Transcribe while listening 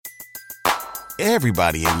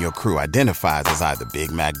Everybody in your crew identifies as either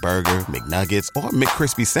Big Mac Burger, McNuggets, or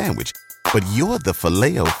McCrispy Sandwich. But you're the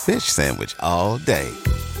Filet-O-Fish Sandwich all day.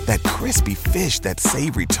 That crispy fish, that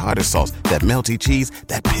savory tartar sauce, that melty cheese,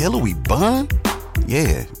 that pillowy bun.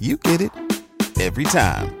 Yeah, you get it. Every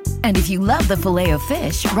time. And if you love the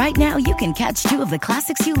Filet-O-Fish, right now you can catch two of the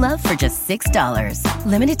classics you love for just $6.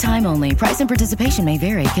 Limited time only. Price and participation may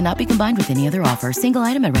vary. Cannot be combined with any other offer. Single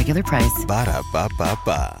item at regular price.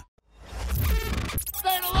 Ba-da-ba-ba-ba.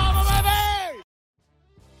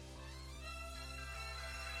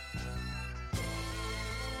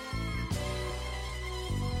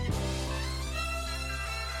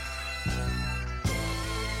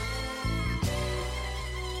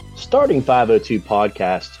 Starting 502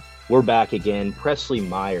 podcast, we're back again. Presley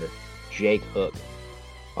Meyer, Jake Hook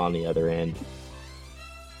on the other end.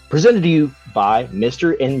 Presented to you by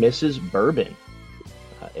Mr. and Mrs. Bourbon.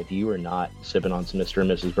 If you are not sipping on some Mr. and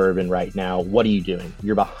Mrs. Bourbon right now, what are you doing?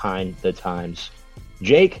 You're behind the times.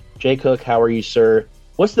 Jake Hook, how are you, sir?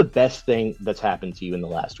 What's the best thing that's happened to you in the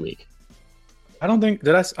last week? I don't think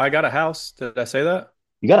I got a house. Did I say that?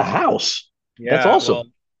 You got a house? Yeah, that's awesome. Well,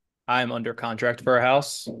 I'm under contract for a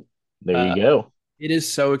house. There you go. It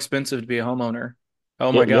is so expensive to be a homeowner.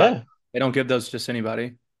 Oh my God. Yeah. They don't give those just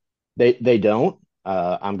anybody. They don't.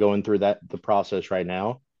 I'm going through the process right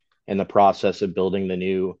now, in the process of building the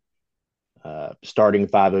new Starting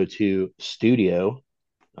 502 studio,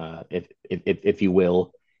 if you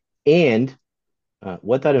will. And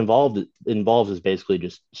what that involves is basically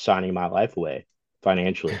just signing my life away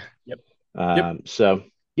financially. Yep. So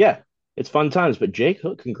yeah, it's fun times. But Jake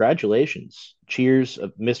Hook, congratulations. Cheers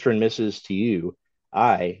of Mr. and Mrs. to you.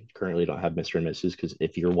 I currently don't have Mr. and Mrs. because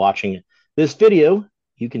if you're watching this video,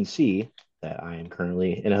 you can see that I am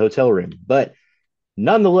currently in a hotel room. But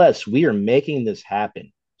nonetheless, we are making this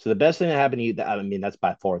happen. So the best thing that happened to you, that's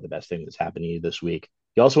by far the best thing that's happened to you this week.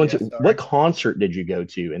 You also went to, what concert did you go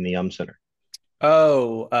to in the Center?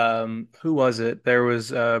 Oh, who was it? There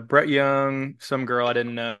was Brett Young, some girl I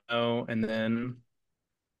didn't know, and then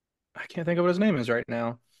I can't think of what his name is right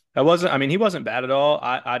now. He wasn't bad at all.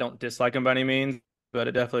 I don't dislike him by any means, but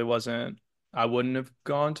it definitely wasn't. I wouldn't have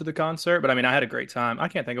gone to the concert, but I had a great time. I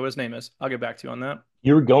can't think of what his name is. I'll get back to you on that.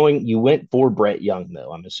 You went for Brett Young,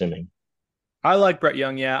 though, I'm assuming. I like Brett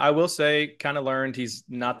Young, yeah. I will say, kind of learned he's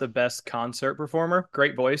not the best concert performer.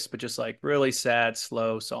 Great voice, but just like really sad,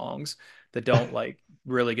 slow songs that don't like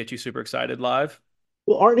really get you super excited live.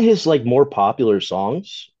 Well, aren't his like more popular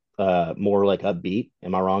songs more like upbeat?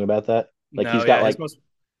 Am I wrong about that? Like No, he's got like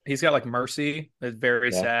he's got like Mercy. It's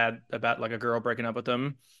very sad about like a girl breaking up with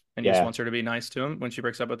him, and he just wants her to be nice to him when she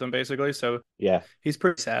breaks up with him, basically. So yeah, he's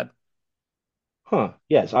pretty sad. Huh.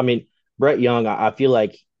 Yes. Brett Young, I feel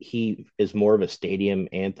like he is more of a stadium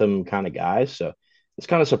anthem kind of guy. So it's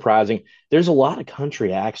kind of surprising. There's a lot of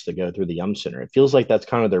country acts that go through the Center. It feels like that's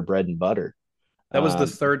kind of their bread and butter. That was the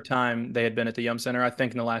third time they had been at the Center. I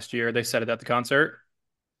think in the last year they said it at the concert.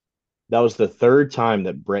 That was the third time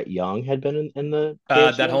that Brett Young had been in the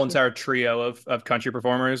that whole entire trio of country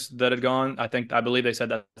performers that had gone. I believe they said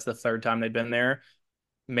that's the third time they'd been there.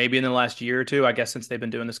 Maybe in the last year or two, I guess, since they've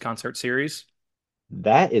been doing this concert series.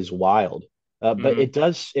 That is wild. But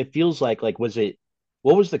it feels like what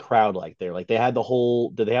was the crowd like there? Like they had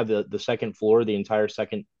did they have the second floor, the entire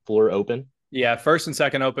second floor open? Yeah, first and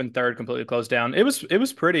second open, third completely closed down. It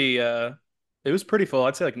was pretty full.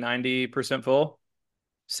 I'd say like 90% full.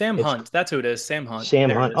 Sam Hunt, that's who it is. Sam Hunt. Sam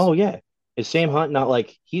Hunt. Oh yeah. Is Sam Hunt not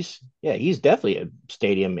like he's definitely a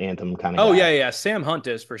stadium anthem kind of guy. Oh yeah. Sam Hunt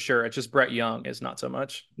is for sure. It's just Brett Young is not so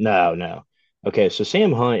much. No. Okay, so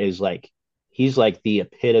Sam Hunt is like he's like the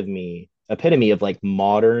epitome of like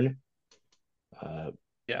modern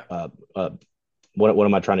what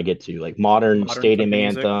am I trying to get to? Like modern stadium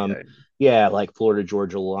anthem. Yeah, like Florida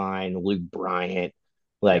Georgia Line, Luke Bryant.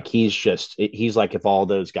 Like he's like if all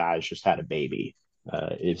those guys just had a baby.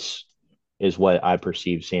 Is what I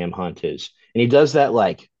perceive Sam Hunt is. And he does that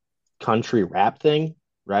like country rap thing,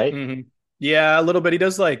 right? Mm-hmm. Yeah, a little bit. He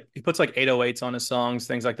does he puts like 808s on his songs,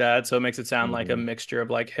 things like that. So it makes it sound like a mixture of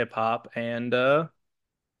like hip hop and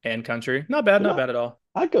country. Not bad at all.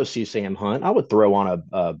 I'd go see Sam Hunt. I would throw on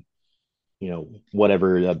a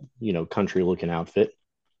whatever country looking outfit.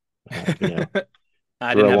 I didn't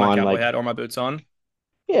have my cowboy hat or my boots on.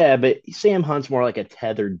 Yeah, but Sam Hunt's more like a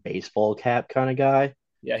tethered baseball cap kind of guy.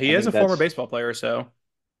 Yeah, he is a former baseball player, so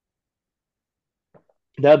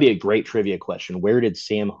that'd be a great trivia question. Where did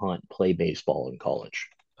Sam Hunt play baseball in college?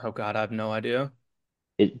 Oh God, I have no idea.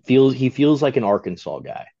 He feels like an Arkansas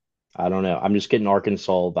guy. I don't know. I'm just getting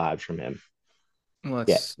Arkansas vibes from him.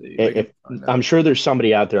 Let's see. I'm sure there's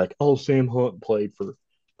somebody out there like, oh, Sam Hunt played for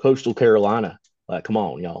Coastal Carolina. Come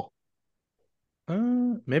on, y'all.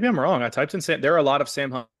 Maybe I'm wrong. I typed in Sam. There are a lot of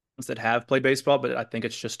Sam Hunts that have played baseball, but I think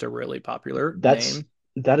it's just a really popular That's name.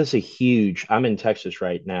 that is a huge. I'm in Texas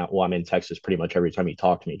right now. Well, I'm in Texas pretty much every time you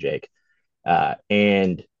talk to me, Jake.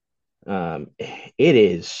 And it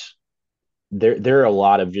is there. There are a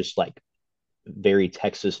lot of just like very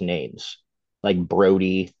Texas names, like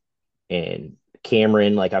Brody and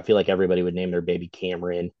Cameron. Like I feel like everybody would name their baby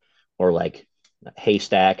Cameron, or like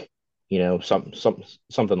Haystack.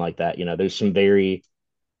 Something like that. There's some very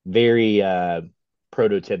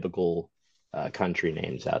prototypical country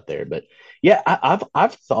names out there. But yeah,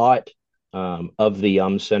 I've thought of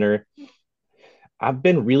the Center. I've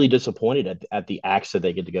been really disappointed at the acts that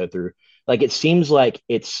they get to go through. Like it seems like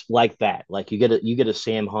it's like that. Like you get a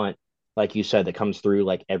Sam Hunt, like you said, that comes through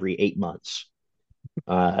like every 8 months.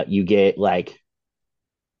 You get like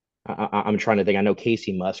I'm trying to think. I know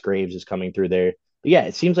Casey Musgraves is coming through there. But yeah,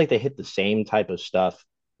 it seems like they hit the same type of stuff.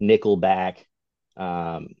 Nickelback. Hey,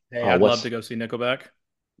 Oh, I'd love what's to go see Nickelback.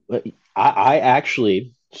 I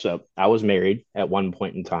actually, so I was married at one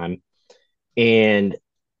point in time, and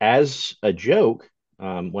as a joke,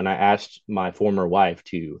 when I asked my former wife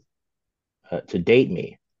to date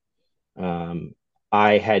me, um,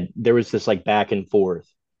 there was this like back and forth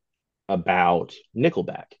about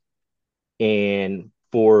Nickelback, and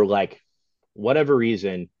for like whatever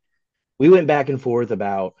reason, we went back and forth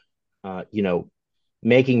about,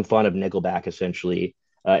 making fun of Nickelback essentially.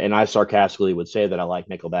 And I sarcastically would say that I like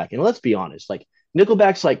Nickelback. And let's be honest, like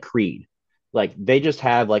Nickelback's like Creed. Like they just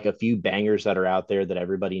have like a few bangers that are out there that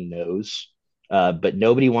everybody knows. But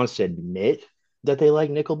nobody wants to admit that they like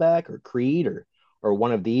Nickelback or Creed or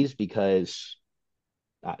one of these because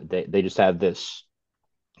they just have this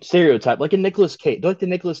stereotype, like a Nicholas Cage, like the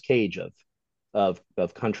Nicholas Cage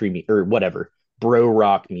of country or whatever, bro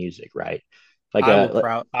rock music, right? Like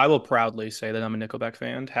I will proudly say that I'm a Nickelback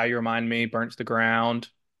fan. How You Remind Me, Burnt to the Ground.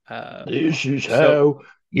 Uh, this is so how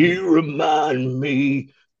you remind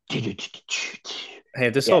me. hey,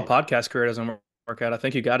 if this whole Yeah, podcast career doesn't work out, I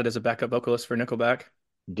think you got it as a backup vocalist for Nickelback.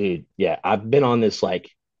 dude. Yeah, I've been on this like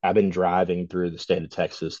I've been driving through the state of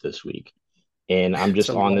Texas this week, and I'm It's just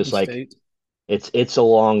a on long this like state. it's a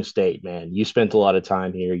long state, man. You spent a lot of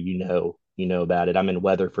time here, you know about it. I'm in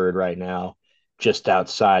Weatherford right now, just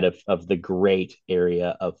outside of the great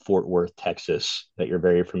area of Fort Worth, Texas, that you're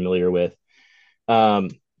very familiar with. Um,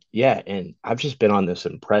 yeah, and I've just been on this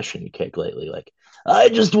impression kick lately. Like, I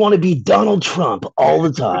just want to be Donald Trump all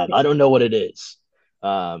the time. I don't know what it is.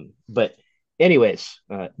 But anyways,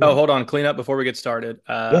 Oh, no, hold on. Clean up before we get started.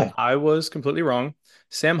 yeah, I was completely wrong.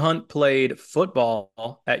 Sam Hunt played football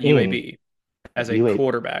at mm, UAB as a UA.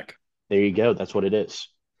 quarterback. There you go. That's what it is.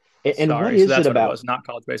 And what Sorry. So is it that's what it about? was, not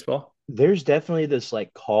college baseball. There's definitely this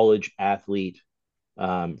like college athlete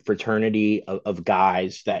fraternity of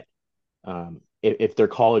guys that if their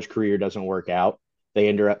college career doesn't work out, they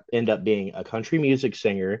end up being a country music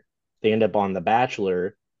singer. They end up on The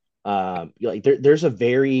Bachelor. Like there's a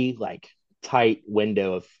very like tight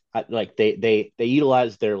window of like they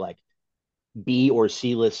utilize their like B or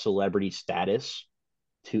C list celebrity status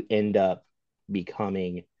to end up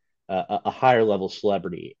becoming a higher level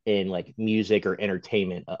celebrity in like music or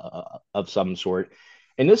entertainment of some sort.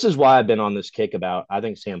 And this is why I've been on this kick about I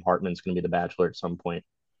think Sam Hartman's going to be the Bachelor at some point.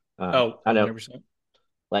 Oh, I know 100%.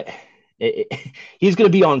 like he's going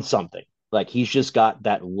to be on something. Like he's just got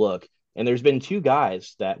that look. And there's been two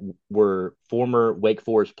guys that were former Wake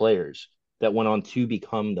Forest players that went on to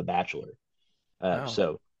become the Bachelor. Wow.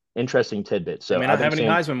 So interesting tidbit. They So may I not think have any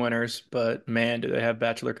Sam Heisman winners, but man, do they have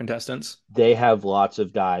Bachelor contestants. they have lots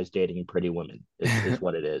of guys dating pretty women is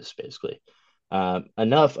what it is basically.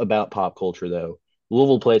 Enough about pop culture though.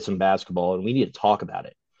 Louisville played some basketball and we need to talk about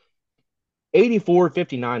it.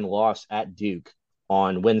 84-59 loss at Duke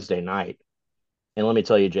on Wednesday night. And let me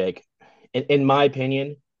tell you, Jake, in my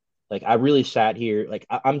opinion, like I really sat here, like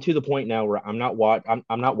I'm to the point now where I'm not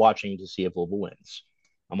watching to see if Louisville wins.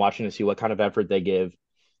 I'm watching to see what kind of effort they give,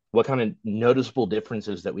 what kind of noticeable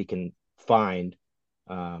differences that we can find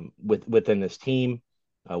within this team,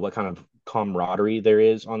 what kind of camaraderie there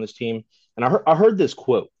is on this team. And I heard this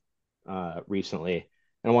quote recently,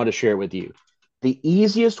 and I wanted to share it with you. The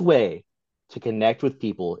easiest way to connect with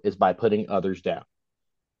people is by putting others down.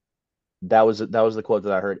 That was the quote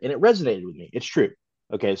that I heard, and it resonated with me. It's true.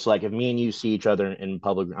 Okay, so like if me and you see each other in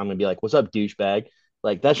public, I'm gonna be like, "What's up, douchebag?"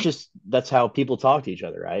 Like that's how people talk to each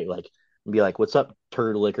other, right? Like be like, "What's up,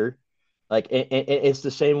 turd liquor?" Like it's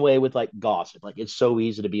the same way with like gossip. Like it's so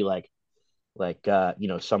easy to be like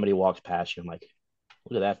somebody walks past you, I'm like,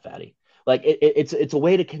 "Look at that fatty." Like it's a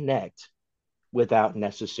way to connect without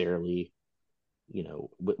necessarily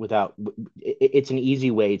without it's an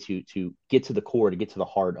easy way to get to the core, to get to the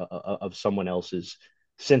heart of someone else's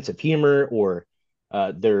sense of humor or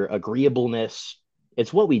their agreeableness.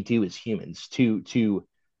 It's what we do as humans to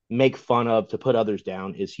make fun of, to put others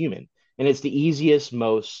down is human, and it's the easiest,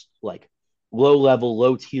 most like low level,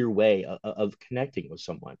 low tier way of connecting with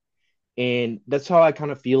someone. And that's how I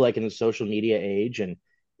kind of feel like in the social media age, and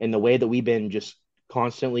the way that we've been just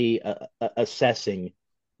constantly assessing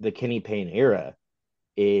the Kenny Payne era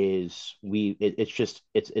is it's just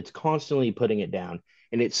it's constantly putting it down,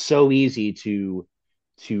 and it's so easy to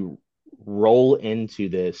roll into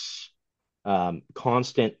this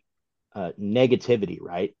constant negativity,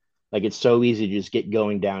 right? Like it's so easy to just get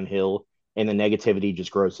going downhill, and the negativity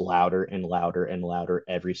just grows louder and louder and louder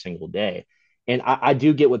every single day. And I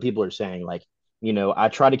do get what people are saying. Like, I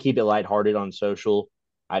try to keep it lighthearted on social.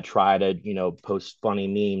 I try to, post funny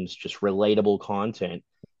memes, just relatable content.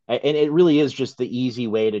 And it really is just the easy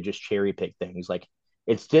way to just cherry pick things. Like,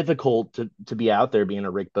 it's difficult to be out there being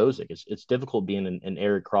a Rick Bozick. It's difficult being an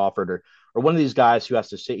Eric Crawford or one of these guys who has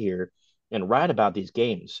to sit here and write about these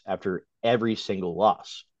games after every single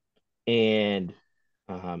loss. And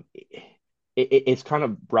it's kind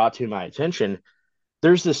of brought to my attention.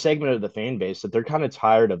 There's this segment of the fan base that they're kind of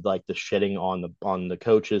tired of like the shitting on the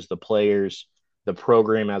coaches, the players, the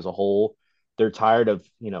program as a whole. They're tired of,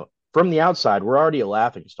 from the outside, we're already a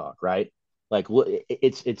laughing stock, right? Like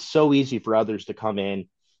it's so easy for others to come in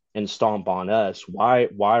and stomp on us. Why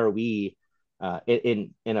are we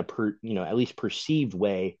in a at least perceived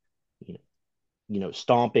way, you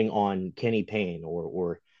stomping on Kenny Payne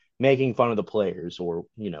or making fun of the players, or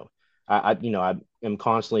I am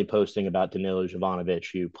constantly posting about Danilo Jovanovic,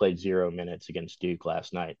 who played 0 minutes against Duke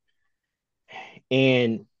last night.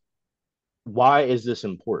 And why is this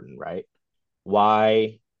important, right?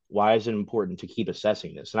 Why is it important to keep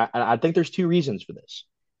assessing this? And I think there's two reasons for this.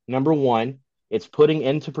 Number one, it's putting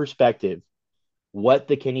into perspective what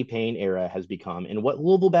the Kenny Payne era has become and what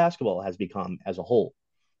Louisville basketball has become as a whole.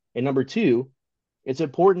 And number two, it's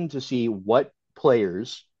important to see what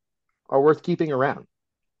players are worth keeping around.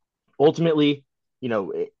 Ultimately,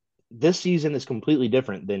 this season is completely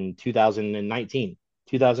different than 2019,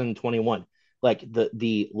 2021. Like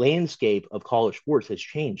the landscape of college sports has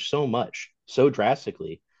changed so much, so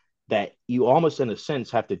drastically, that you almost, in a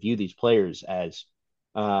sense, have to view these players as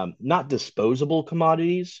not disposable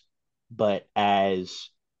commodities, but as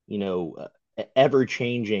ever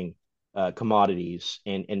changing commodities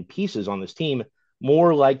and pieces on this team,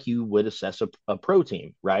 more like you would assess a pro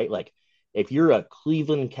team, right? Like if you're a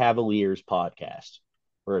Cleveland Cavaliers podcast,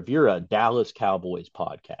 or if you're a Dallas Cowboys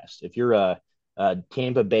podcast, if you're a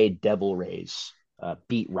Tampa Bay Devil Rays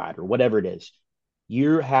beat writer, whatever it is,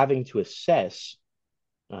 you're having to assess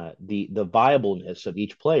the viableness of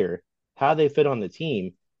each player, how they fit on the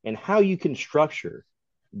team, and how you can structure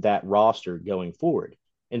that roster going forward.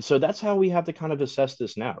 And so that's how we have to kind of assess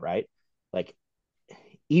this now, right? Like,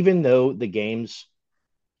 even though the games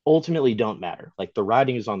ultimately don't matter, like the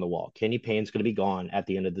writing is on the wall, Kenny Payne's going to be gone at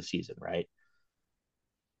the end of the season, right?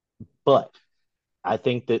 But I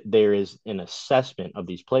think that there is an assessment of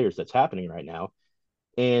these players that's happening right now.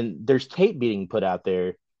 And there's tape being put out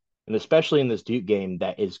there, and especially in this Duke game,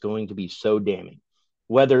 that is going to be so damning.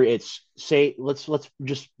 Whether it's, say, let's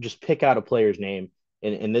just pick out a player's name,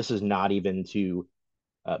 and this is not even to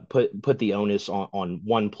put the onus on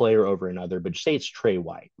one player over another, but just say it's Trey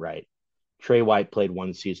White, right? Trey White played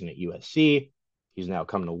one season at USC. He's now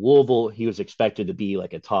coming to Louisville. He was expected to be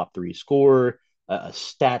like a top three scorer, a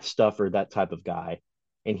stat stuffer, that type of guy.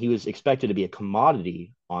 And he was expected to be a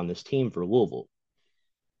commodity on this team for Louisville.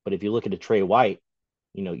 But if you look at a Trey White,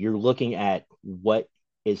 you're looking at what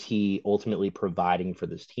is he ultimately providing for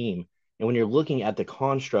this team. And when you're looking at the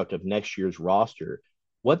construct of next year's roster,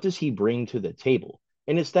 what does he bring to the table?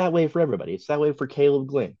 And it's that way for everybody. It's that way for Caleb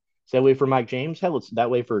Glenn. It's that way for Mike James. Hell, it's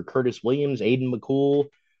that way for Curtis Williams, Aiden McCool,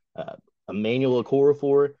 uh, Emmanuel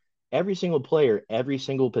Okorafor. Every single player, every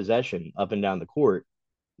single possession up and down the court,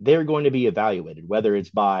 they're going to be evaluated, whether it's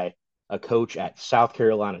by a coach at South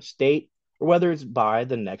Carolina State or whether it's by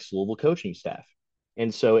the next Louisville coaching staff.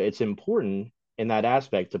 And so it's important in that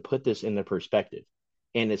aspect to put this in the perspective.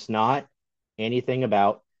 And it's not anything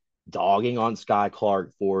about dogging on Sky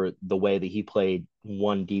Clark for the way that he played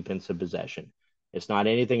one defensive possession. It's not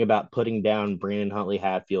anything about putting down Brandon Huntley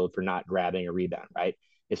Hatfield for not grabbing a rebound, right?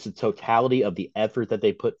 It's the totality of the effort that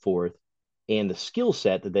they put forth and the skill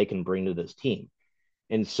set that they can bring to this team.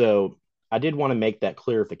 And so I did want to make that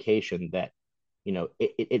clarification that,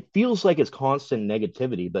 it feels like it's constant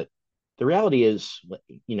negativity, but the reality is,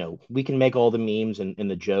 we can make all the memes and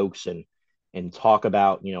the jokes and and talk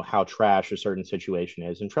about, how trash a certain situation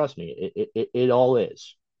is. And trust me, it all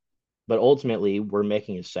is. But ultimately, we're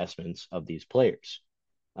making assessments of these players.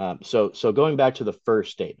 So going back to the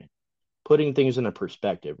first statement, putting things in a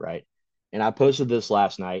perspective, right? And I posted this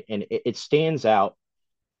last night, and it stands out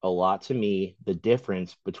a lot to me, the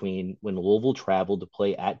difference between when Louisville traveled to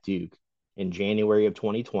play at Duke in January of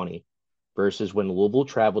 2020 versus when Louisville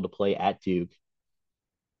traveled to play at Duke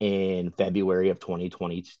in February of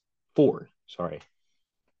 2024. Sorry.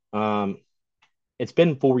 Um, it's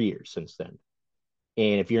been 4 years since then.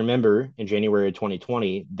 And if you remember in January of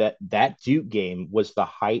 2020, that Duke game was the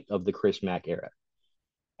height of the Chris Mack era.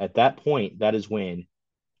 At that point, that is when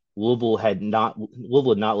Louisville had not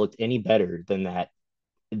looked any better than that.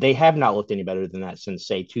 They have not looked any better than that since,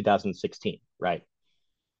 say, 2016, right?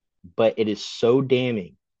 But it is so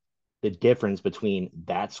damning, the difference between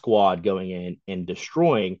that squad going in and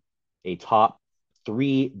destroying a top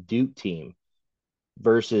three Duke team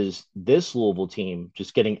versus this Louisville team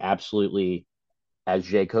just getting absolutely, as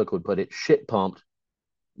Jay Cook would put it, shit pumped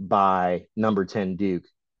by number 10 Duke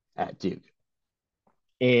at Duke.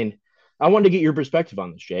 And I wanted to get your perspective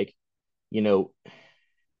on this, Jake. You know,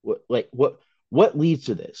 what leads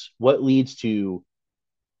to this? What leads to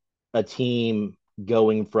a team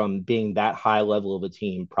going from being that high level of a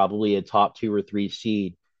team, probably a top 2 or 3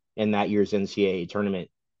 seed in that year's NCAA tournament,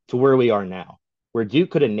 to where we are now, where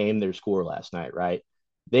Duke could have named their score last night, right?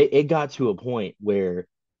 It got to a point where,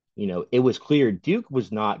 it was clear Duke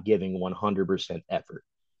was not giving 100% effort.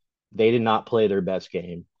 They did not play their best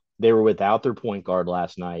game. They were without their point guard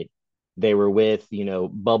last night. They were with,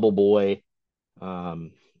 Bubble Boy.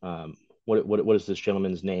 Um, what is this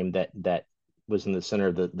gentleman's name that was in the center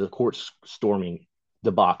of the court storming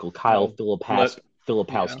debacle? Kyle Oh, flip. Yeah.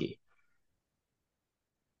 Filipowski.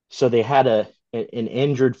 So they had an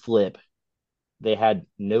injured Flip. They had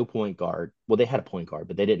no point guard. Well, they had a point guard,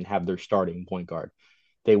 but they didn't have their starting point guard.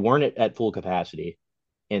 They weren't at full capacity,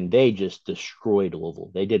 and they just destroyed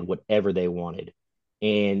Louisville. They did whatever they wanted,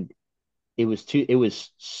 and it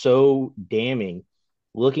was so damning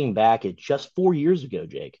looking back at just 4 years ago,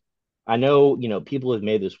 Jake. I know, people have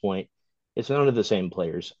made this point. It's none of the same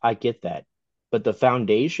players. I get that. But the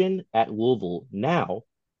foundation at Louisville now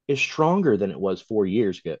is stronger than it was 4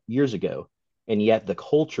 years ago. And yet the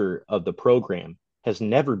culture of the program has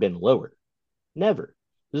never been lower. Never.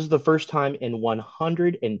 This is the first time in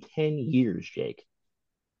 110 years, Jake,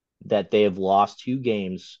 that they have lost 2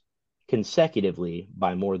 games consecutively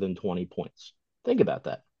by more than 20 points. Think about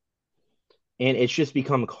that. And it's just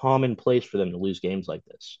become commonplace for them to lose games like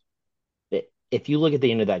this. If you look at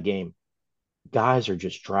the end of that game, guys are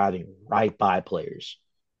just driving right by players.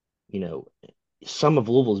 You know, some of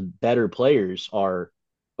Louisville's better players are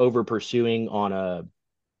over pursuing on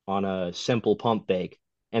a simple pump fake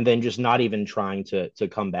and then just not even trying to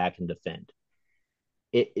come back and defend.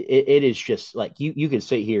 It is just like you could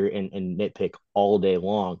sit here and nitpick all day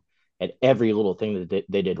long at every little thing that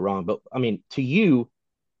they did wrong. But I mean, to you,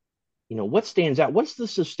 what stands out? What's the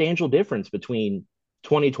substantial difference between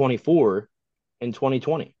 2024 and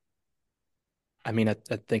 2020? I mean, I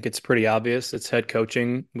think it's pretty obvious. It's head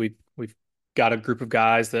coaching. We've got a group of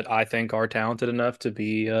guys that I think are talented enough to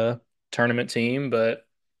be a tournament team, but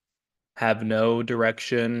have no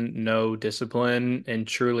direction, no discipline, and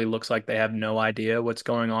truly looks like they have no idea what's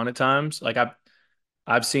going on at times. Like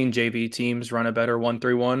I've seen JV teams run a better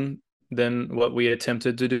 1-3-1 than what we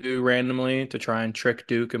attempted to do randomly to try and trick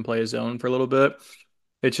Duke and play a zone for a little bit.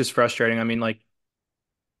 It's just frustrating. I mean, like,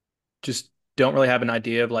 just don't really have an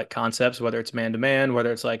idea of like concepts, whether it's man to man,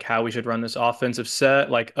 whether it's like how we should run this offensive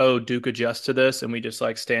set. Like, oh, Duke adjusts to this, and we just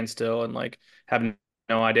like stand still and like have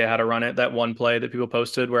no idea how to run it. That one play that people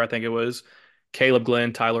posted where I think it was Caleb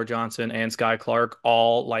Glenn, Tyler Johnson, and Sky Clark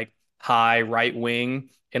all like high right wing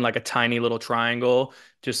in like a tiny little triangle.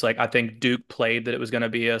 Just like I think Duke played that it was going to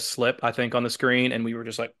be a slip, I think, on the screen, and we were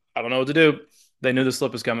just like, I don't know what to do. They knew the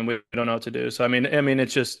slip was coming. We don't know what to do. So I mean,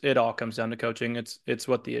 it's just it all comes down to coaching. It's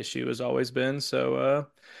what the issue has always been. So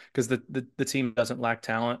because the team doesn't lack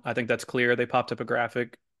talent, I think that's clear. They popped up a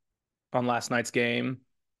graphic on last night's game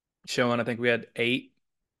showing I think we had 8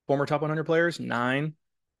 former top 100 players, 9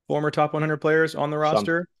 former top 100 players on the Some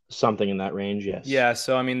roster. something in that range, yes. Yeah,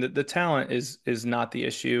 so I mean the talent is not the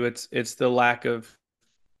issue. It's the lack of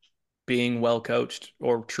being well coached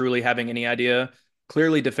or truly having any idea.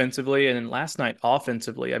 Clearly defensively, and then last night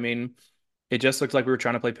offensively. I mean, it just looked like we were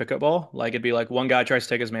trying to play pickup ball. Like it'd be like one guy tries to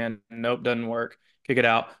take his man, nope, doesn't work. Kick it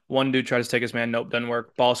out. One dude tries to take his man, nope, doesn't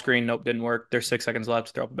work. Ball screen, nope, didn't work. There's 6 seconds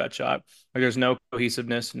left, throw up a bad shot. Like there's no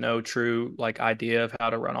cohesiveness, no true like idea of how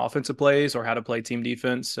to run offensive plays or how to play team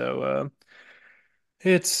defense. So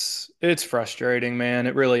It's frustrating, man.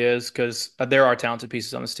 It really is because there are talented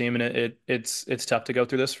pieces on this team, and it's tough to go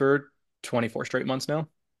through this for 24 straight months now.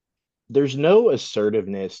 There's no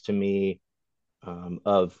assertiveness to me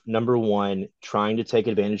of number one, trying to take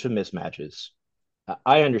advantage of mismatches.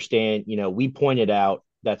 I understand, we pointed out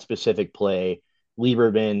that specific play.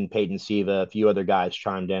 Lieberman, Peyton Siva, a few other guys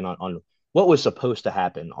chimed in on what was supposed to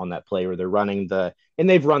happen on that play where they're running and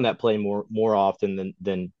they've run that play more often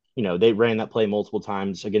than they ran that play multiple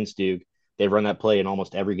times against Duke. They've run that play in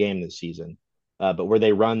almost every game this season. But where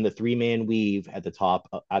they run the 3-man weave at the top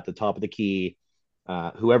of the key,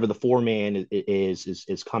 whoever the 4-man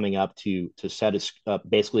is coming up to set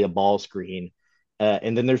basically a ball screen,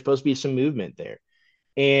 and then there's supposed to be some movement there.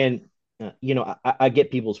 And I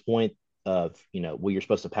get people's point of well, you're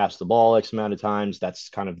supposed to pass the ball X amount of times. That's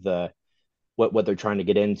kind of what they're trying to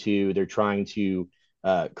get into. They're trying to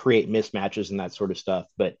create mismatches and that sort of stuff.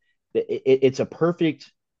 But it's a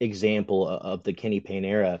perfect example of the Kenny Payne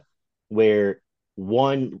era where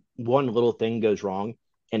one little thing goes wrong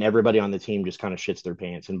and everybody on the team just kind of shits their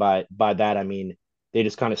pants. And by that I mean they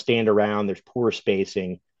just kind of stand around. There's poor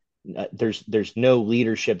spacing. There's no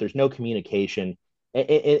leadership. There's no communication, and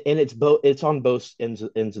it's on both ends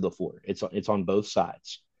of the floor. It's on both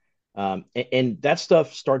sides, and that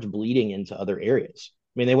stuff starts bleeding into other areas.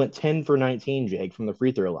 I mean, they went 10 for 19, Jake, from the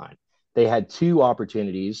free throw line. They had two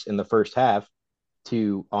opportunities in the first half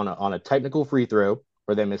to on a technical free throw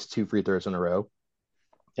where they missed two free throws in a row,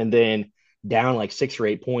 and then down like 6 or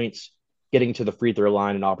 8 points, getting to the free throw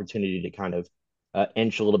line, an opportunity to kind of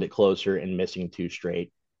inch a little bit closer and missing two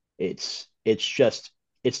straight. It's just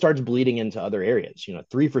it starts bleeding into other areas.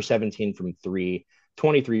 3 for 17 from three,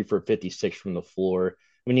 23 for 56 from the floor.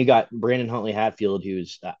 I mean, you got Brandon Huntley Hatfield,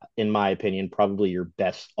 who's, in my opinion, probably your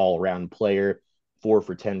best all around player, 4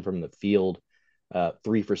 for 10 from the field,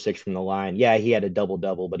 3 for 6 from the line. Yeah, he had a double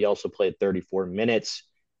double, but he also played 34 minutes.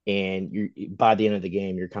 And by the end of the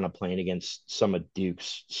game, you're kind of playing against some of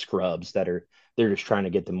Duke's scrubs they're just trying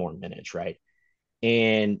to get them more minutes, right?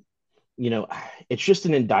 And you know, it's just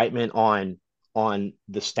an indictment on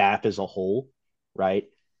the staff as a whole, right?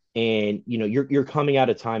 And you're coming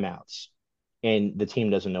out of timeouts, and the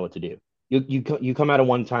team doesn't know what to do. You come out of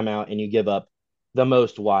one timeout and you give up the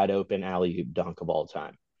most wide open alley oop dunk of all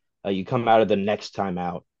time. You come out of the next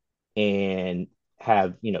timeout and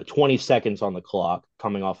have 20 seconds on the clock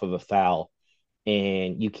coming off of a foul,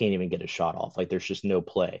 and you can't even get a shot off. Like there's just no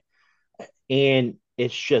play, and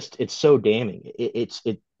it's so damning.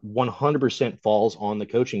 It 100% falls on the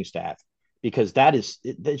coaching staff because that's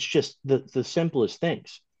just the simplest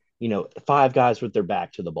things. Five guys with their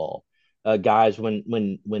back to the ball, guys when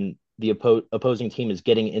the opposing team is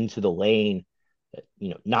getting into the lane,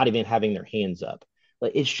 not even having their hands up.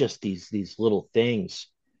 Like it's just these little things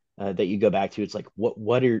that you go back to. It's like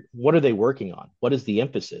what are they working on? What is the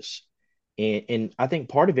emphasis? And I think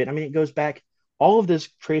part of it, I mean, it goes back. All of this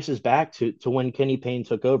traces back to when Kenny Payne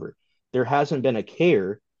took over. There hasn't been a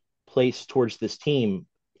care placed towards this team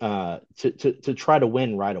to try to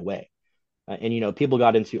win right away. And people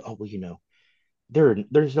got into, oh well,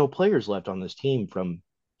 there's no players left on this team from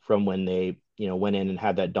when they went in and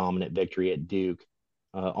had that dominant victory at Duke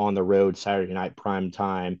on the road Saturday night prime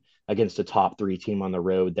time against a top three team on the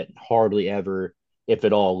road that hardly ever, if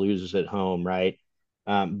at all, loses at home, right?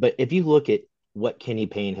 But if you look at what Kenny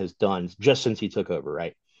Payne has done just since he took over,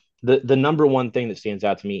 right? The number one thing that stands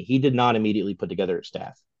out to me, he did not immediately put together a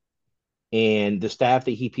staff. And the staff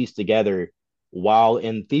that he pieced together, while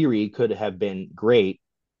in theory could have been great,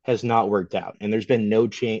 has not worked out. And there's been no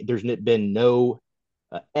change. There's been no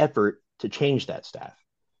effort to change that staff.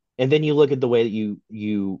 And then you look at the way that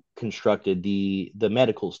you constructed the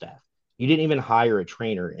medical staff. You didn't even hire a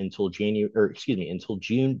trainer until until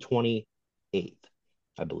June 28th,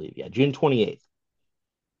 I believe. Yeah, June 28th.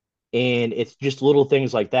 And it's just little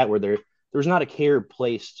things like that where there's not a care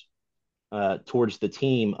placed towards the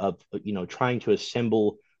team of trying to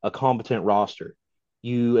assemble a competent roster.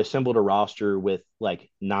 You assembled a roster with like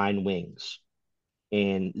 9 wings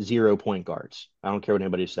and 0 point guards. I don't care what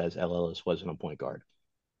anybody says. Ellis wasn't a point guard.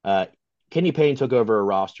 Kenny Payne took over a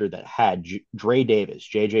roster that had Dre Davis,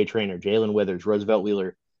 JJ Trainer, Jalen Withers, Roosevelt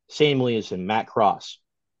Wheeler, Sam Williamson, Matt Cross.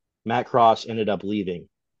 Matt Cross ended up leaving.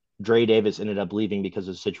 Dre Davis ended up leaving because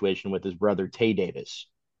of the situation with his brother Tay Davis.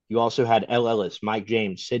 You also had L. Ellis, Mike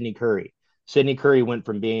James, Sidney Curry. Sidney Curry went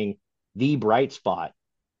from being the bright spot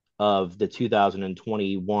of the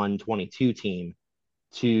 2021-22 team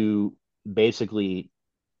to basically,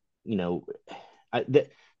 we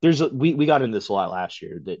got into this a lot last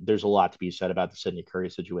year. There's a lot to be said about the Sidney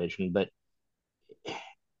Curry situation, but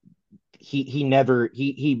he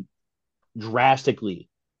drastically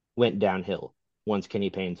went downhill once Kenny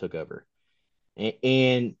Payne took over.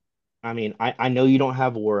 And I mean, I know you don't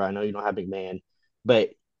have War, I know you don't have McMahon,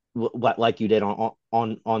 but like you did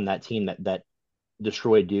on that team that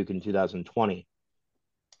destroyed Duke in 2020.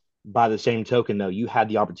 By the same token, though, you had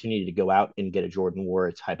the opportunity to go out and get a Jordan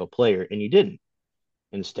War type of player, and you didn't.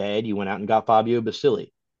 Instead, you went out and got Fabio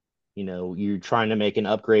Basili. You know, you're trying to make an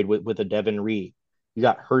upgrade with a Devin Reed. You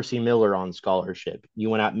got Hersey Miller on scholarship.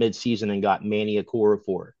 You went out midseason and got Manny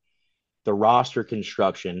Okorafor. The roster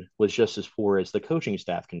construction was just as poor as the coaching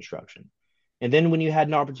staff construction. And then when you had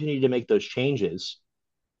an opportunity to make those changes,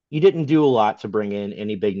 you didn't do a lot to bring in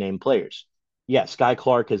any big name players. Yeah, Sky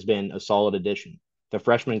Clark has been a solid addition. The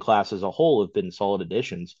freshman class as a whole have been solid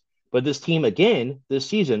additions. But this team, again, this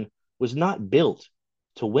season was not built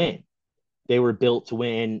to win. They were built to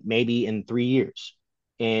win maybe in 3 years.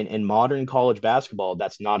 And in modern college basketball,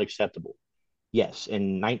 that's not acceptable. Yes,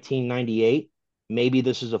 in 1998, maybe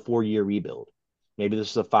this is a 4 year rebuild. Maybe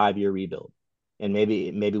this is a 5 year rebuild. And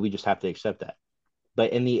maybe we just have to accept that.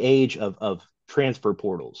 But in the age of transfer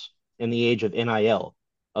portals, in the age of NIL,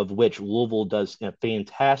 of which Louisville does a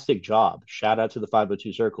fantastic job, shout out to the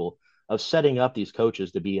 502 Circle, of setting up these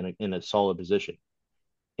coaches to be in a solid position.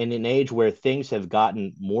 In an age where things have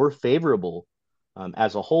gotten more favorable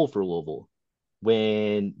as a whole for Louisville,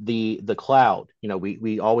 when the cloud,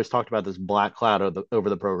 we always talked about this black cloud over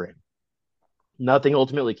the program. Nothing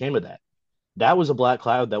ultimately came of that. That was a black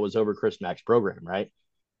cloud that was over Chris Mack's program, right?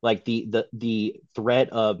 Like the threat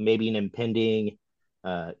of maybe an impending,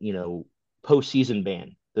 postseason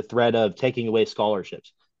ban, the threat of taking away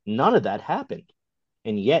scholarships. None of that happened,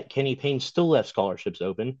 and yet Kenny Payne still left scholarships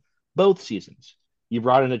open both seasons. You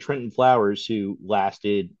brought in a Trenton Flowers who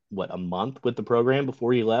lasted a month with the program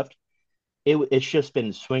before he left. It's just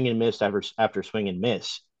been swing and miss after swing and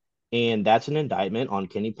miss, and that's an indictment on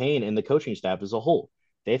Kenny Payne and the coaching staff as a whole.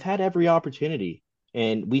 They've had every opportunity,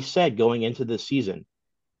 and we said going into this season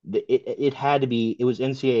it had to be, it was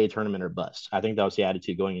NCAA tournament or bust. I think that was the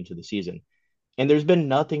attitude going into the season. And there's been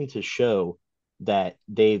nothing to show that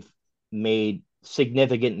they've made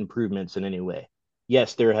significant improvements in any way.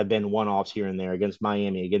 Yes, there have been one-offs here and there against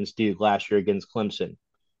Miami, against Duke, last year against Clemson.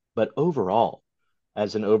 But overall,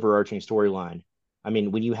 as an overarching storyline, I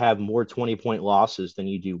mean, when you have more 20-point losses than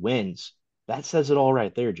you do wins, that says it all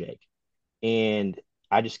right there, Jake. And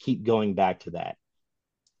I just keep going back to that.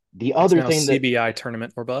 The It's other now thing that, CBI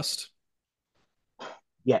tournament or bust.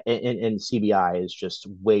 yeah, and CBI is just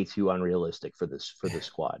way too unrealistic for this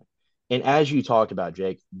squad. And as you talked about,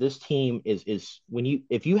 Jake, this team is when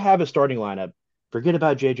if you have a starting lineup, forget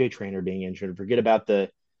about JJ Trainer being injured, forget about the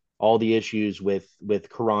all the issues with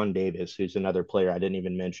Karan Davis, who's another player I didn't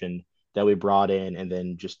even mention that we brought in and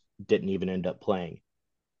then just didn't even end up playing.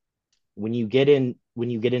 When you get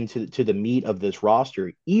into the meat of this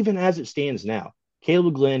roster, even as it stands now,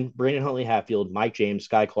 Caleb Glenn, Brandon Huntley Hatfield, Mike James,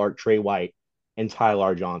 Sky Clark, Trey White, and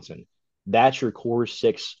Tyler Johnson. That's your core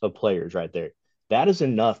six of players right there. That is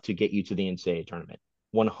enough to get you to the NCAA tournament,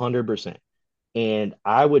 100%. And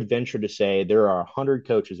I would venture to say there are 100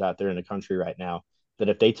 coaches out there in the country right now that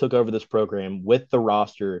if they took over this program with the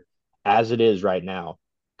roster as it is right now,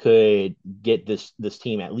 could get this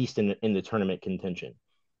team at least in the tournament contention.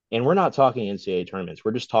 And we're not talking NCAA tournaments.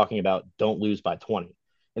 We're just talking about don't lose by 20.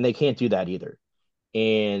 And they can't do that either.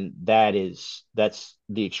 And that's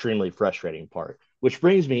the extremely frustrating part. Which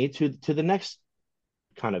brings me to the next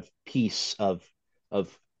kind of piece of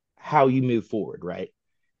how you move forward, right?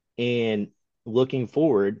 And looking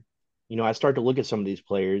forward, I start to look at some of these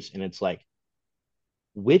players and it's like,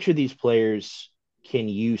 which of these players can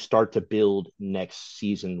you start to build next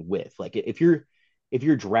season with? Like if you're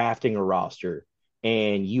drafting a roster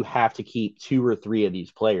and you have to keep two or three of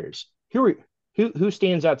these players, who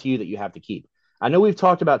stands out to you that you have to keep? I know we've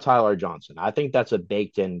talked about Tyler Johnson. I think that's a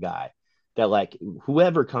baked in guy that like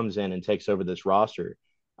whoever comes in and takes over this roster,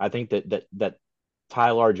 I think that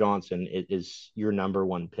Tyler Johnson is your number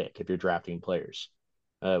one pick if you're drafting players.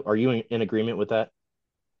 Are you in agreement with that?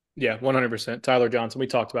 Yeah, 100%. Tyler Johnson, we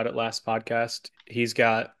talked about it last podcast. He's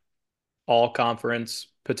got all conference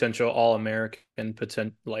potential, all American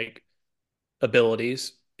potential, like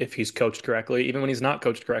abilities if he's coached correctly. Even when he's not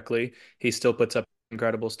coached correctly, he still puts up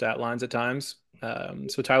incredible stat lines at times.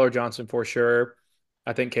 So Tyler Johnson for sure.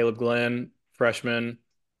 I think Caleb Glenn, freshman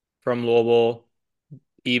from Louisville,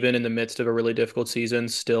 even in the midst of a really difficult season,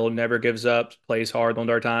 still never gives up, plays hard on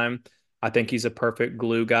our time. I think he's a perfect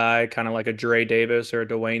glue guy, kind of like a Dre Davis or a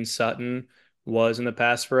Dwayne Sutton was in the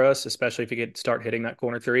past for us, especially if he could start hitting that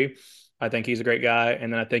corner three. I think he's a great guy.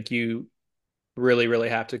 And then I think you really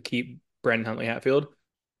have to keep Brandon Huntley Hatfield.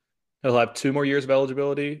 He'll have 2 more years of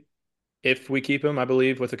eligibility. if we keep him, I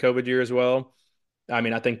believe, with the COVID year as well. I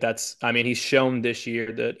mean, I mean, he's shown this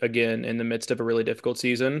year that again, in the midst of a really difficult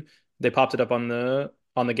season, they popped it up on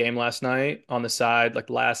the game last night on the side, like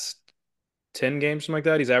last 10 games, something like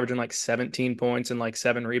that. He's averaging like 17 points and like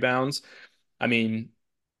 7 rebounds. I mean,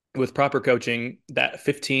 with proper coaching, that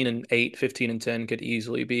 15 and 8, 15 and 10 could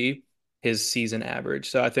easily be his season average.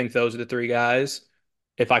 So I think those are the three guys.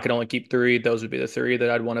 If I could only keep three, those would be the three that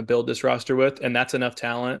I'd want to build this roster with. And that's enough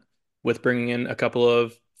talent with bringing in a couple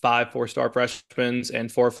of 5 4-star freshmen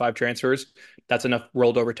and 4 or 5 transfers. That's enough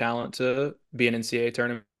rolled over talent to be an NCAA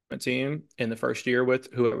tournament team in the first year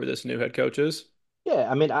with whoever this new head coach is. Yeah,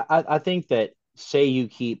 I mean, I think that say you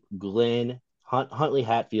keep Glenn, Huntley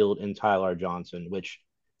Hatfield, and Tyler Johnson, which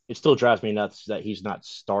it still drives me nuts that he's not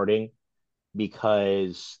starting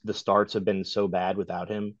because the starts have been so bad without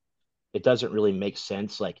him. It doesn't really make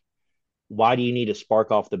sense. Like, why do you need to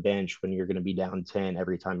spark off the bench when you're going to be down 10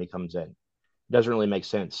 every time he comes in? It doesn't really make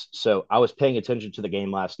sense. So I was paying attention to the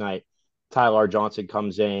game last night. Tyler Johnson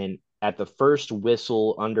comes in at the first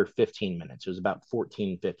whistle under 15 minutes. It was about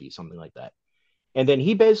 14:50, something like that. And then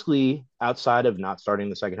he basically, outside of not starting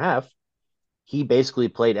the second half, he basically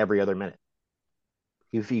played every other minute.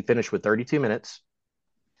 He finished with 32 minutes.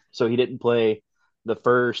 So he didn't play the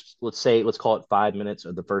first, let's call it 5 minutes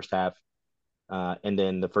of the first half, and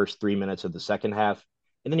then the first 3 minutes of the second half.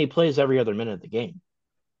 And then he plays every other minute of the game.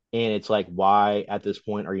 And it's like, why at this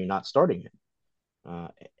point are you not starting him? Uh,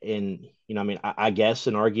 and, I mean, I guess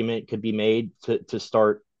an argument could be made to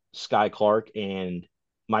start Sky Clark and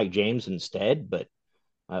Mike James instead. But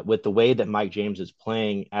with the way that Mike James is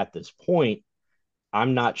playing at this point,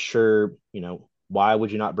 I'm not sure, why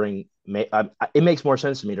would you not bring it makes more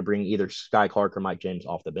sense to me to bring either Sky Clark or Mike James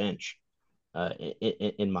off the bench,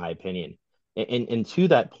 in my opinion. And to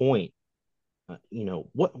that point,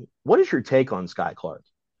 what is your take on Sky Clark?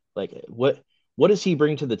 Like, what does he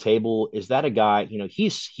bring to the table? Is that a guy?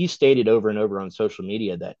 He's stated over and over on social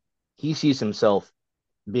media that he sees himself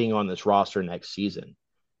being on this roster next season.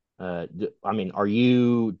 I mean, are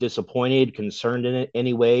you disappointed, concerned in it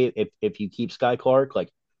any way if you keep Sky Clark? Like,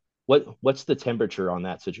 what's the temperature on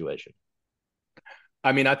that situation?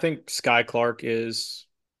 I mean, I think Sky Clark is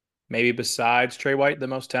maybe besides Trey White the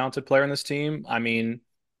most talented player in this team. I mean,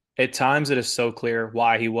 at times it is so clear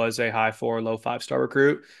why he was a high 4, low 5-star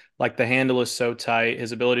recruit. Like the handle is so tight,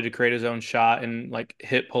 his ability to create his own shot and like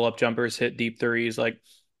hit pull up jumpers, hit deep threes, like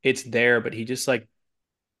it's there, but he just like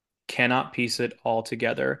cannot piece it all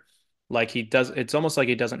together. Like he does, it's almost like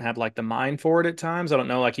he doesn't have like the mind for it at times. I don't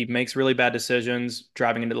know, like he makes really bad decisions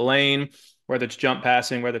driving into the lane, whether it's jump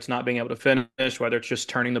passing, whether it's not being able to finish, whether it's just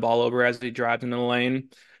turning the ball over as he drives into the lane.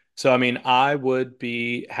 So, I mean, I would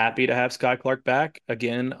be happy to have Sky Clark back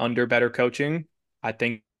again under better coaching. I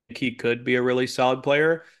think he could be a really solid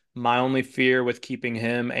player. My only fear with keeping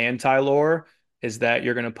him and Tylor is that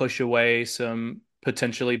you're going to push away some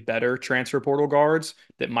potentially better transfer portal guards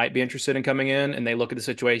that might be interested in coming in. And they look at the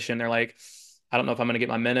situation, they're like, I don't know if I'm going to get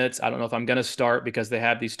my minutes. I don't know if I'm going to start because they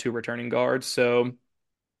have these two returning guards. So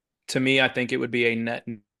to me, I think it would be a net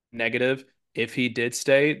negative if he did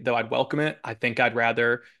stay, though I'd welcome it. I think I'd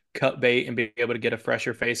rather cut bait and be able to get a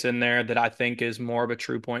fresher face in there that I think is more of a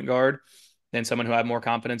true point guard than someone who I have more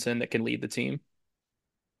confidence in that can lead the team.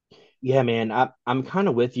 Yeah, man, I'm kind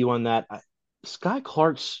of with you on that. Sky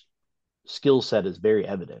Clark's skill set is very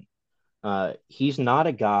evident. He's not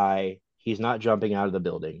a guy. He's not jumping out of the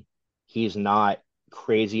building. He's not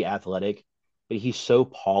crazy athletic, but he's so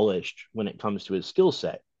polished when it comes to his skill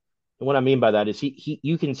set. And what I mean by that is he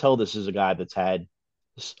you can tell this is a guy that's had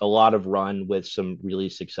a lot of run with some really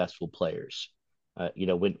successful players.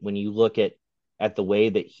 When you look at the way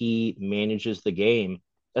that he manages the game,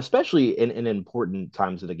 especially in important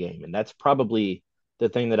times of the game, and that's probably the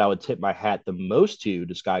thing that I would tip my hat the most to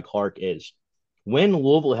Sky Clark is when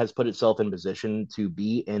Louisville has put itself in position to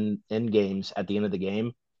be in games at the end of the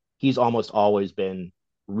game, he's almost always been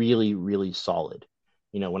really, really solid.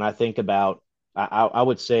 When I think about, I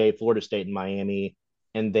would say Florida State and Miami,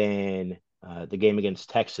 and then the game against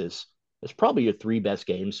Texas. It's probably your three best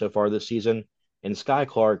games so far this season. And Sky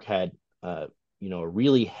Clark had, a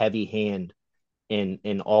really heavy hand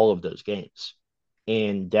in all of those games.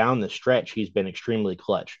 And down the stretch, he's been extremely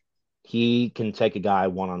clutch. He can take a guy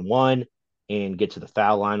one on one and get to the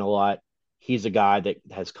foul line a lot. He's a guy that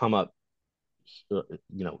has come up,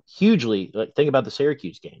 hugely. Think about the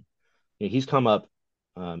Syracuse game. He's come up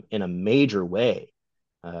in a major way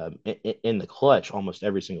in the clutch almost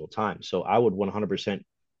every single time. So I would 100%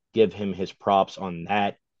 give him his props on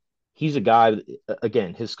that. He's a guy,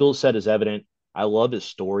 again, his skill set is evident. I love his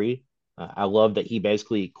story. I love that he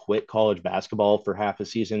basically quit college basketball for half a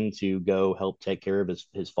season to go help take care of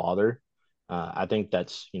his father. I think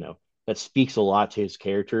that's, that speaks a lot to his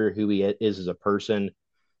character, who he is as a person.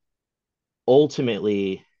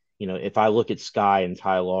 Ultimately, if I look at Sky and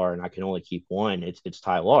Tyler and I can only keep one, it's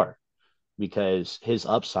Tyler, because his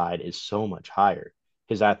upside is so much higher.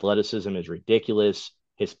 His athleticism is ridiculous.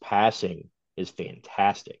 His passing is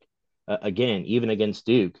fantastic. Again, even against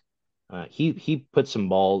Duke, he put some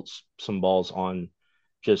balls on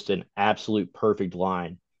just an absolute perfect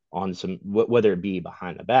line on some, whether it be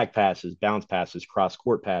behind the back passes, bounce passes, cross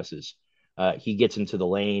court passes. He gets into the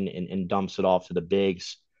lane and dumps it off to the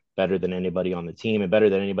bigs better than anybody on the team and better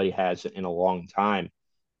than anybody has in a long time.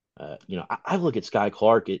 I look at Sky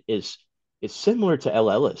Clark. It's similar to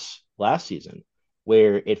L. Ellis last season,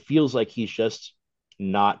 where it feels like he's just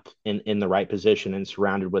not in the right position and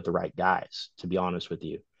surrounded with the right guys, to be honest with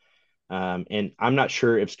you. And I'm not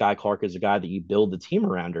sure if Sky Clark is a guy that you build the team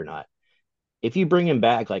around or not. If you bring him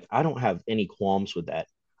back, like, I don't have any qualms with that.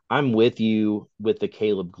 I'm with you with the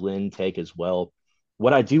Caleb Glenn take as well.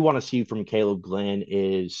 What I do want to see from Caleb Glenn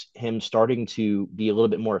is him starting to be a little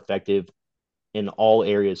bit more effective in all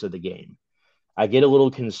areas of the game. I get a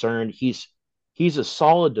little concerned. He's a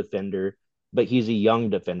solid defender, but he's a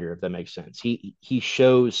young defender, if that makes sense. He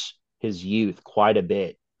shows his youth quite a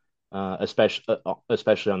bit, especially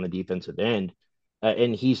on the defensive end,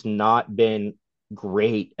 and he's not been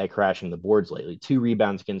great at crashing the boards lately. 2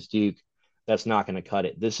 rebounds against Duke, that's not going to cut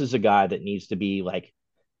it. This is a guy that needs to be like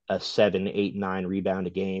a 7, 8, 9 rebound a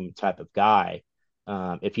game type of guy.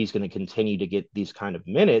 If he's going to continue to get these kind of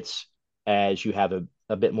minutes, as you have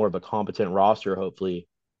a bit more of a competent roster, hopefully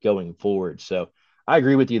going forward. So I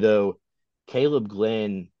agree with you though. Caleb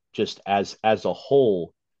Glenn, just as a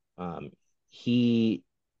whole, he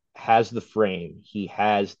has the frame, he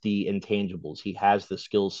has the intangibles, he has the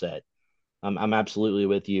skill set. I'm absolutely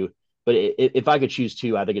with you. But if I could choose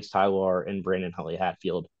two, I think it's Tyler and Brandon Huntley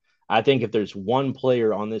Hatfield. I think if there's one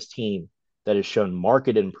player on this team that has shown marked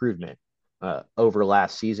improvement over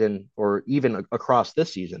last season or even across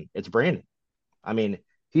this season, it's Brandon. I mean,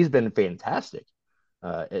 he's been fantastic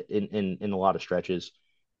in a lot of stretches,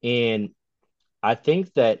 and I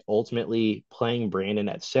think that ultimately playing Brandon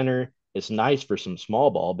at center is nice for some small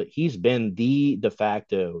ball, but he's been the de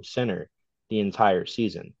facto center the entire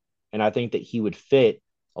season. And I think that he would fit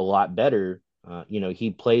a lot better. He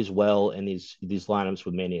plays well in these lineups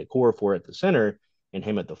with Manny Okorafor at the center and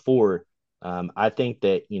him at the four. I think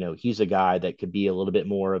that, he's a guy that could be a little bit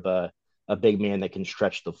more of a big man that can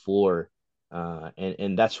stretch the floor.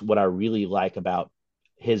 And that's what I really like about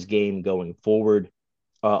his game going forward.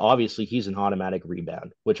 Obviously, he's an automatic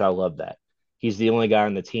rebound, which I love that. He's the only guy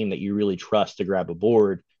on the team that you really trust to grab a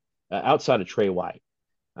board outside of Trey White.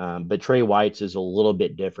 But Trey White's is a little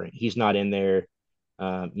bit different. He's not in there,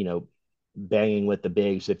 um, you know, banging with the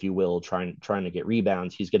bigs, if you will, trying to get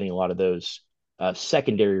rebounds. He's getting a lot of those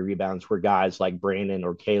secondary rebounds where guys like Brandon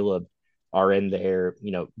or Caleb are in there,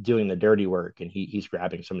 doing the dirty work, and he's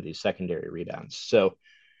grabbing some of these secondary rebounds. So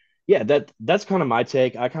yeah, that's kind of my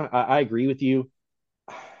take. I agree with you.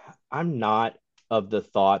 I'm not of the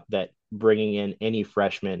thought that bringing in any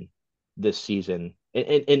freshmen this season,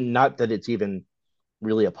 and not that it's even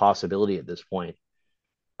really a possibility at this point.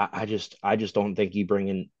 I just don't think you bring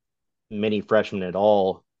in many freshmen at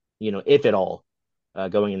all, if at all,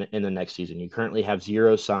 going in the next season. You currently have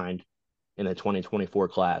zero signed in the 2024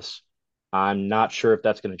 class. I'm not sure if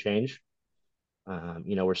that's going to change.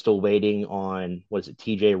 We're still waiting on, was it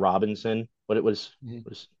TJ Robinson? What it was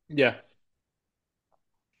Yeah.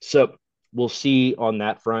 So we'll see on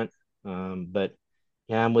that front. But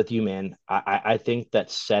yeah, I'm with you, man. I think that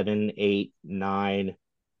 7, 8, 9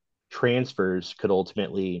 transfers could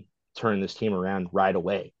ultimately turn this team around right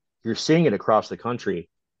away. You're seeing it across the country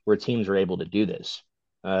where teams are able to do this.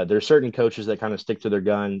 There are certain coaches that kind of stick to their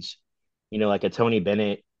guns. Like a Tony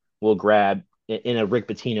Bennett will grab in a Rick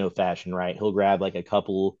Pitino fashion, right? He'll grab like a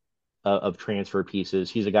couple of transfer pieces.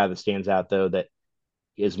 He's a guy that stands out though, that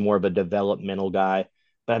is more of a developmental guy.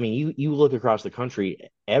 But I mean, you look across the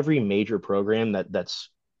country, every major program that's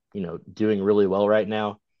doing really well right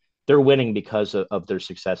now, they're winning because of their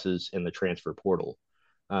successes in the transfer portal.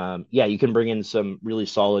 Yeah, you can bring in some really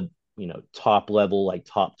solid, top level, like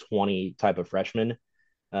top 20 type of freshmen,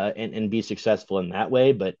 and be successful in that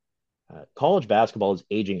way. But college basketball is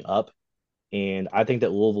aging up. And I think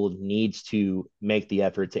that Louisville needs to make the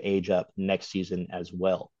effort to age up next season as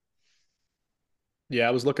well. Yeah,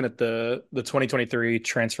 I was looking at the 2023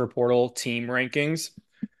 transfer portal team rankings.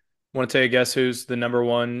 Want to take a guess who's the number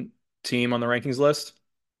one team on the rankings list?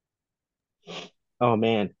 Oh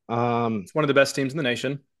man. It's one of the best teams in the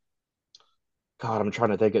nation. God, I'm trying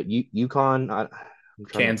to think of UConn. I'm trying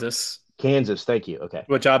to Kansas, Kansas. Thank you. Okay.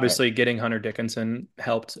 which All right. obviously getting Hunter Dickinson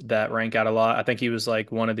helped that rank out a lot. I think he was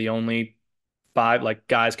like one of the only five like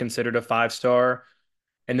guys considered a 5 star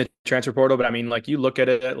in the transfer portal. But I mean, like you look at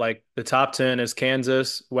it, like the top 10 is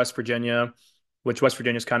Kansas, West Virginia, which West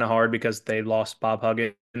Virginia is kind of hard because they lost Bob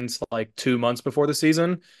Huggins like 2 months before the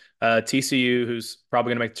season. TCU, who's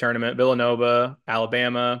probably going to make the tournament, Villanova,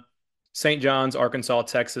 Alabama, St. John's, Arkansas,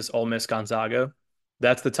 Texas, Ole Miss, Gonzaga.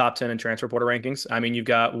 That's the top 10 in transfer portal rankings. I mean, you've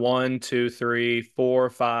got one, two, three, four,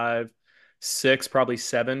 five, six, probably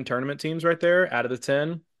seven tournament teams right there out of the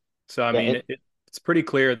 10. So, I Yeah, mean, it's pretty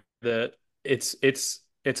clear that it's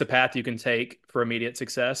a path you can take for immediate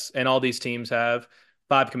success. And all these teams have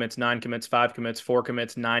 5 commits, 9 commits, 5 commits, 4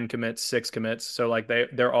 commits, 9 commits, 6 commits. So like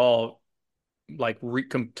they're all like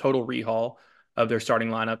total rehaul of their starting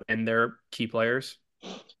lineup and their key players.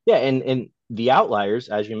 yeah, and the outliers,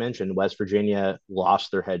 as you mentioned, West Virginia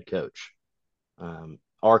lost their head coach.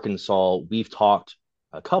 Arkansas, we've talked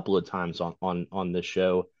a couple of times on this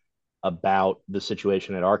show about the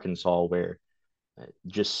situation at Arkansas where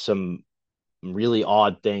just some really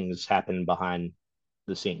odd things happen behind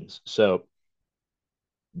the scenes. So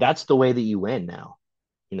that's the way that you win now.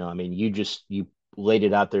 I mean, you laid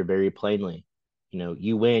it out there very plainly.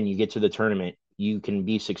 You win, you get to the tournament, you can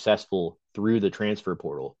be successful through the transfer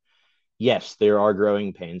portal. Yes, there are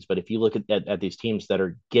growing pains, but if you look at these teams that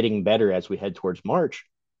are getting better as we head towards March,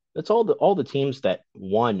 that's all the teams that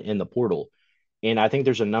won in the portal. And I think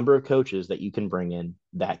there's a number of coaches that you can bring in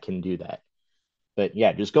that can do that. But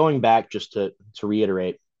yeah, just going back, just to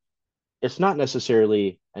reiterate, it's not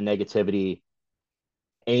necessarily a negativity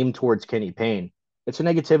aimed towards Kenny Payne. It's a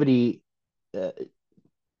negativity, uh,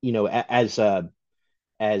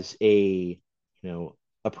 as a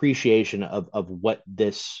appreciation of what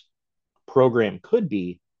this program could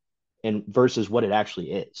be and versus what it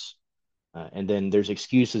actually is. And then there's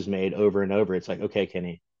excuses made over and over. It's like, okay,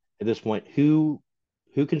 Kenny, at this point, who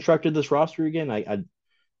constructed this roster again? I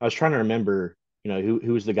was trying to remember,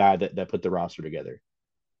 who was the guy that put the roster together.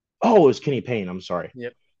 Oh, it was Kenny Payne. I'm sorry.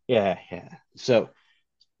 Yep. Yeah, yeah. So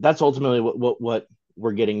that's ultimately what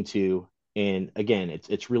we're getting to. And again,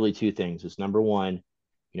 it's really two things. It's number one,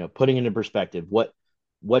 putting into perspective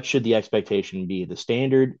what should the expectation be? The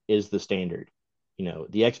standard is the standard.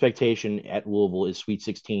 The expectation at Louisville is Sweet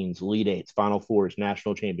 16s, Elite Eights, Final Fours,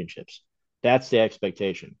 national championships. That's the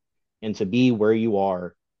expectation. And to be where you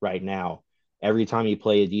are right now, every time you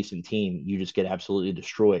play a decent team, you just get absolutely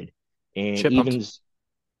destroyed. And Chip pumped. even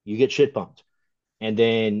you get shit bumped. And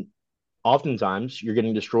then oftentimes you're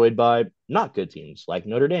getting destroyed by not good teams like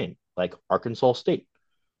Notre Dame, like Arkansas State.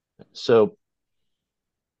 So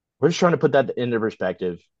we're just trying to put that into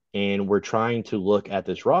perspective, and we're trying to look at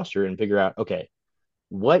this roster and figure out, okay,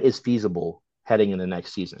 what is feasible heading in the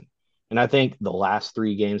next season. And I think the last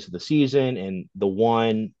 3 games of the season and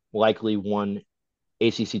the likely one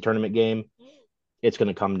ACC tournament game, it's going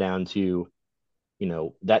to come down to,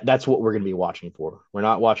 that's what we're going to be watching for. We're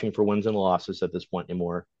not watching for wins and losses at this point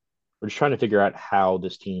anymore. We're just trying to figure out how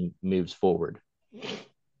this team moves forward.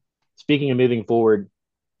 Speaking of moving forward,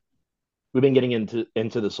 we've been getting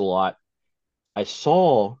into this a lot. I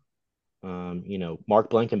saw, Mark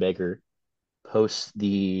Blankenbaker post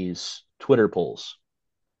these Twitter polls.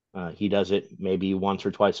 He does it maybe once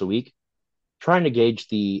or twice a week, trying to gauge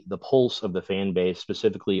the pulse of the fan base,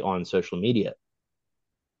 specifically on social media.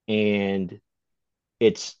 And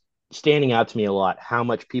it's standing out to me a lot how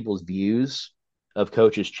much people's views of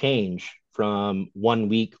coaches change from 1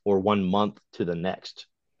 week or 1 month to the next.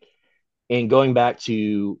 And going back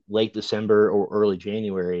to late December or early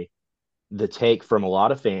January, the take from a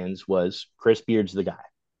lot of fans was Chris Beard's the guy.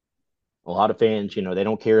 A lot of fans, they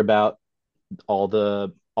don't care about all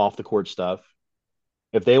the off the court stuff.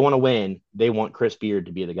 If they want to win, they want Chris Beard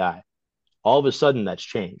to be the guy. All of a sudden, that's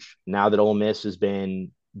changed. Now that Ole Miss has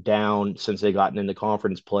been down since they gotten into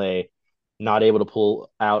conference play, not able to pull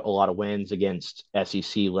out a lot of wins against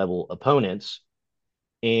SEC level opponents,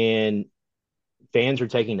 and fans are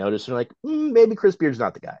taking notice and are like, maybe Chris Beard's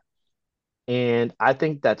not the guy. And I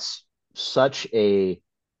think that's such a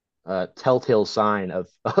telltale sign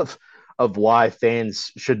of why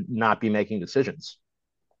fans should not be making decisions.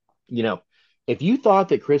 You know, if you thought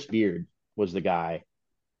that Chris Beard was the guy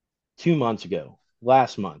 2 months ago,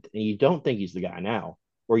 last month, and you don't think he's the guy now,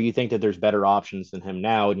 or you think that there's better options than him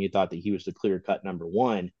now, and you thought that he was the clear cut number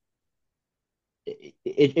one,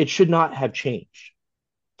 it should not have changed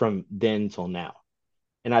from then till now.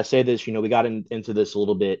 And I say this, we got into this a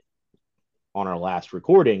little bit on our last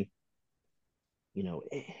recording.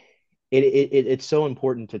 It's so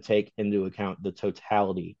important to take into account the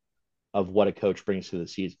totality of what a coach brings to the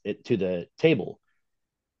season, to the table,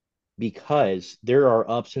 because there are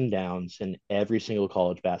ups and downs in every single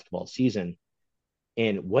college basketball season.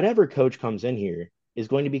 And whatever coach comes in here is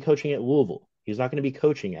going to be coaching at Louisville. He's not going to be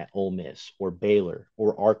coaching at Ole Miss or Baylor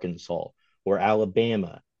or Arkansas or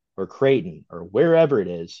Alabama or Creighton or wherever it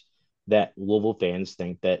is that Louisville fans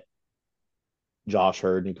think that Josh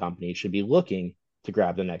Hurd and company should be looking to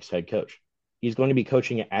grab the next head coach. He's going to be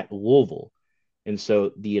coaching at Louisville. And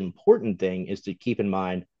so the important thing is to keep in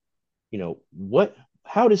mind,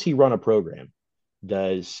 how does he run a program?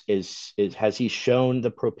 Has he shown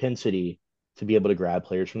the propensity to be able to grab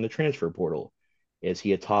players from the transfer portal? Is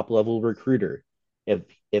he a top level recruiter?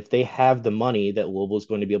 If they have the money that Louisville is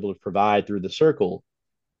going to be able to provide through the circle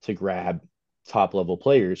to grab top level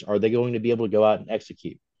players, are they going to be able to go out and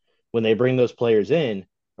execute? When they bring those players in,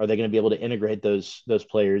 are they going to be able to integrate those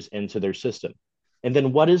players into their system? And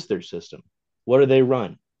then what is their system? What do they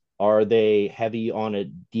run? Are they heavy on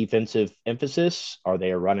a defensive emphasis? Are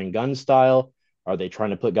they a run and gun style? Are they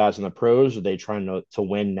trying to put guys in the pros? Are they trying to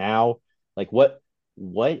win now? Like what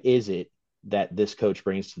is it that this coach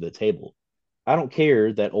brings to the table? I don't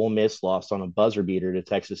care that Ole Miss lost on a buzzer beater to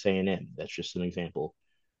Texas A&M. That's just an example.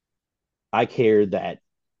 I care that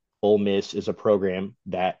Ole Miss is a program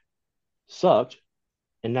that sucked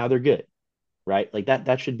and now they're good, right? Like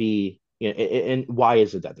that should be, and why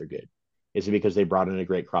is it that they're good? Is it because they brought in a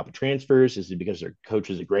great crop of transfers? Is it because their coach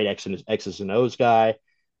is a great X's and O's guy?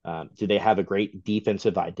 Do they have a great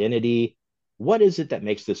defensive identity? What is it that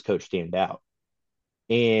makes this coach stand out?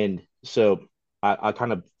 And so I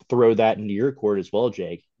kind of throw that into your court as well,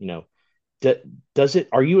 Jake.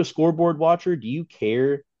 Are you a scoreboard watcher? Do you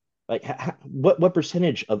care? Like what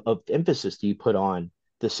percentage of emphasis do you put on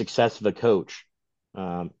the success of a coach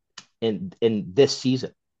in this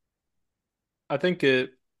season? I think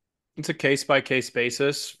it's a case-by-case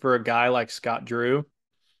basis for a guy like Scott Drew,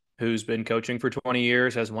 who's been coaching for 20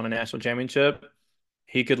 years, has won a national championship.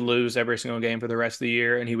 He could lose every single game for the rest of the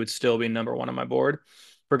year, and he would still be number one on my board.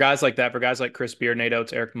 For guys like that, for guys like Chris Beard, Nate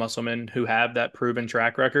Oates, Eric Musselman, who have that proven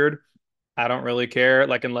track record, I don't really care.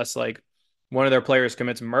 Like, unless like one of their players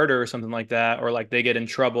commits murder or something like that, or like they get in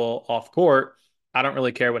trouble off court, I don't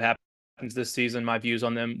really care what happens this season. My views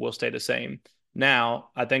on them will stay the same.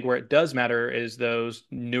 Now, I think where it does matter is those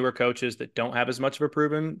newer coaches that don't have as much of a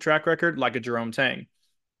proven track record, like a Jerome Tang.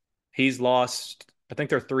 He's lost, I think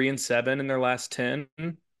they're 3-7 in their last 10.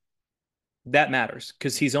 That matters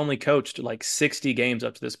because he's only coached like 60 games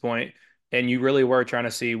up to this point, and you really were trying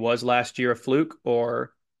to see, was last year a fluke,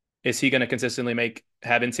 or is he going to consistently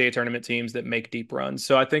have NCAA tournament teams that make deep runs?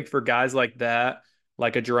 So I think for guys like that,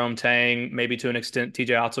 like a Jerome Tang, maybe to an extent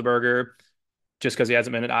TJ Otzelberger, just because he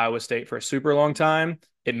hasn't been at Iowa State for a super long time,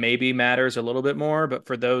 it maybe matters a little bit more. But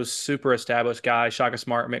for those super established guys, Shaka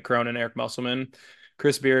Smart, Mick Cronin, Eric Musselman,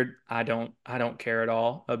 Chris Beard, I don't care at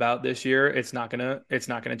all about this year. It's not gonna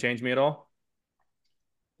change me at all.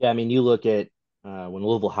 Yeah, I mean, you look at when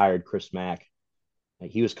Louisville hired Chris Mack, like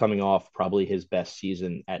he was coming off probably his best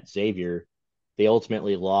season at Xavier. They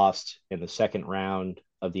ultimately lost in the second round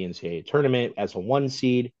of the NCAA tournament as a 1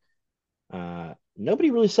 seed. Nobody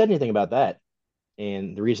really said anything about that.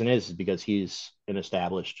 And the reason is because he's an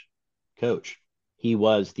established coach. He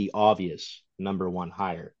was the obvious number one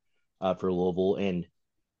hire for Louisville. And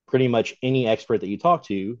pretty much any expert that you talk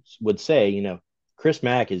to would say, Chris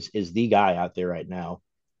Mack is the guy out there right now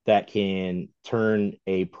that can turn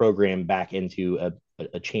a program back into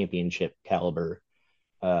a championship caliber,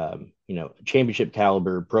 championship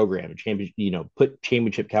caliber program, put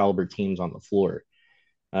championship caliber teams on the floor.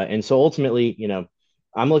 And so ultimately,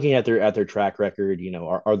 I'm looking at their track record.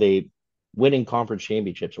 Are they winning conference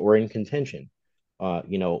championships or in contention?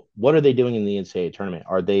 What are they doing in the NCAA tournament?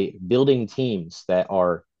 Are they building teams that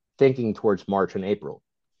are thinking towards March and April?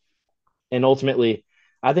 And ultimately,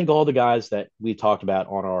 I think all the guys that we talked about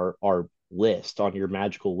on our list, on your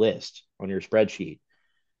magical list, on your spreadsheet,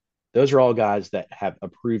 those are all guys that have a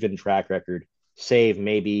proven track record, save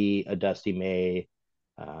maybe a Dusty May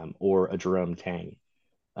or a Jerome Tang.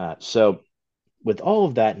 So with all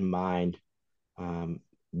of that in mind,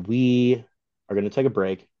 we are going to take a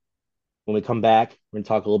break. When we come back, we're going to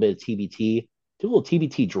talk a little bit of TBT, do a little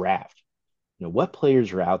TBT draft. What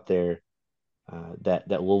players are out there that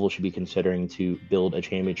Louisville should be considering to build a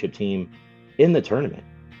championship team in the tournament.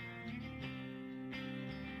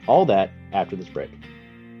 All that after this break.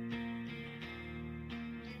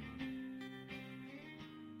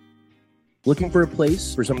 Looking for a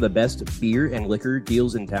place for some of the best beer and liquor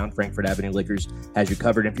deals in town? Frankfurt Avenue Liquors has you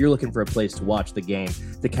covered. If you're looking for a place to watch the game,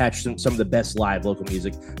 to catch some of the best live local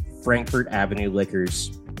music, Frankfurt Avenue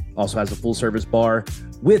Liquors also has a full-service bar,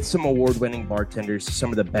 with some award-winning bartenders,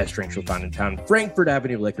 some of the best drinks you'll find in town. Frankfurt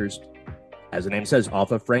Avenue Liquors, as the name says,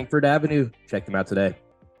 off of Frankfurt Avenue. Check them out today.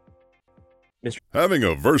 Having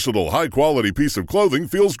a versatile, high-quality piece of clothing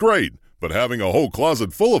feels great, but having a whole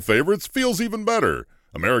closet full of favorites feels even better.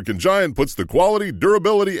 American Giant puts the quality,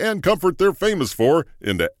 durability, and comfort they're famous for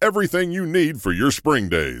into everything you need for your spring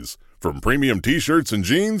days. From premium t-shirts and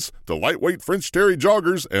jeans to lightweight French terry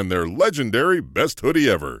joggers and their legendary best hoodie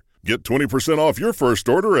ever. Get 20% off your first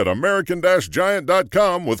order at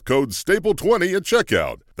American-Giant.com with code STAPLE20 at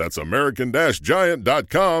checkout. That's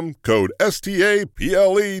American-Giant.com, code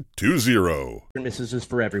STAPLE20. Misses is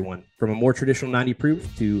for everyone, from a more traditional 90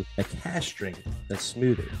 proof to a cask strength that's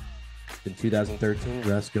smoother. In 2013,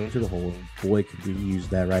 Russ going to the hole, and boy, could we use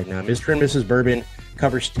that right now. Mr. and Mrs. Bourbon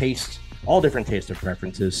covers tastes, all different taste of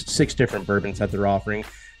preferences, 6 different bourbons that they're offering.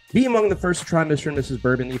 Be among the first to try Mr. and Mrs.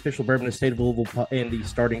 Bourbon, the official bourbon of the state of Louisville, and the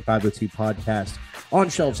Starting 502 podcast on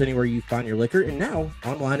shelves anywhere you find your liquor, and now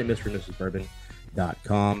online at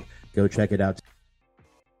mrandmrsbourbon.com. Go check it out.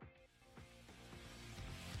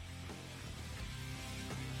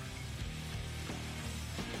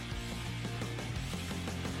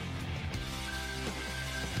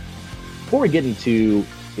 Before we get into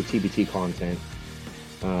the TBT content,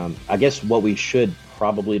 I guess what we should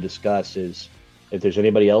probably discuss is if there's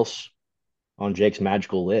anybody else on Jake's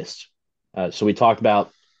magical list. So we talked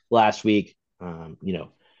about last week, the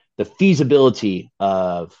feasibility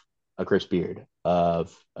of a Chris Beard,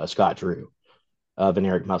 of a Scott Drew, of an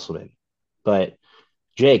Eric Musselman. But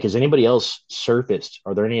Jake, has anybody else surfaced?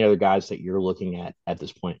 Are there any other guys that you're looking at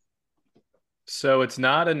this point? So it's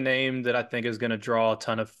not a name that I think is going to draw a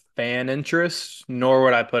ton of fan interest, nor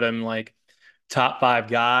would I put him like top 5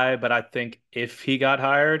 guy. But I think if he got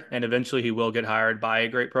hired, and eventually he will get hired by a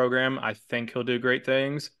great program, I think he'll do great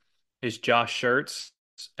things, is Josh Schertz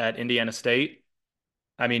at Indiana State.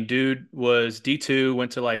 I mean, dude was D2,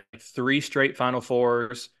 went to like 3 straight Final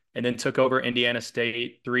Fours, and then took over Indiana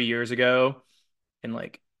State 3 years ago. And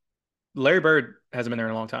like Larry Bird hasn't been there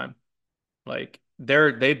in a long time. Like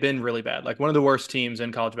they've been really bad, like one of the worst teams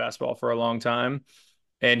in college basketball for a long time.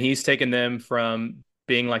 And he's taken them from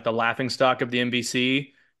being like the laughingstock of the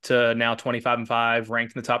NBC to now 25-5,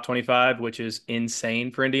 ranked in the top 25, which is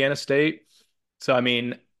insane for Indiana State. So, I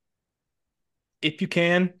mean, if you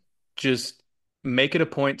can, just make it a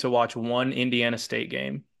point to watch one Indiana State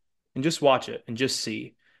game and just watch it and just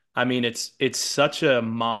see. I mean, it's such a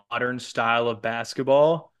modern style of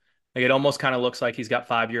basketball. Like it almost kind of looks like he's got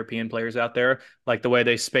 5 European players out there, like the way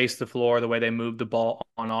they space the floor, the way they move the ball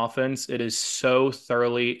on offense. It is so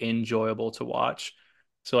thoroughly enjoyable to watch.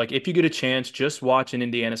 So like if you get a chance, just watch an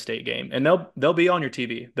Indiana State game, and they'll be on your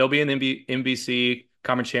TV. They'll be in the NBC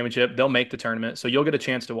Conference Championship. They'll make the tournament, so you'll get a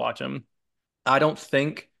chance to watch them. I don't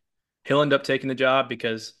think he'll end up taking the job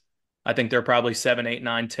because I think there are probably 7, 8,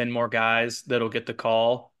 9, 10 more guys that'll get the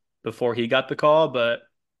call before he got the call, but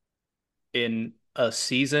in a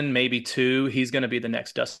season, maybe 2, he's going to be the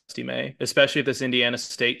next Dusty May, especially if this Indiana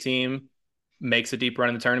State team makes a deep run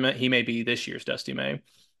in the tournament. He may be this year's Dusty May.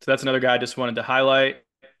 So that's another guy I just wanted to highlight.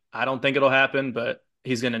 I don't think it'll happen, but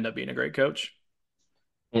he's going to end up being a great coach.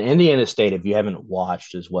 In Indiana State, if you haven't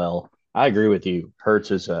watched as well, I agree with you.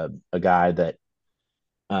 Hurts is a guy that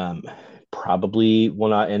probably will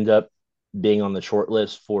not end up being on the short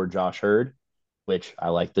list for Josh Hurd, which I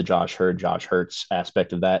like the Josh Hurd, Josh Hurts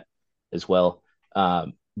aspect of that as well.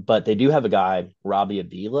 But they do have a guy, Robbie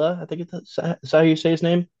Avila, I think is how you say his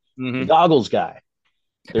name? Mm-hmm. Goggles guy.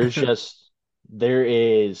 There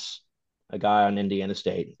is a guy on Indiana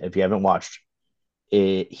State. If you haven't watched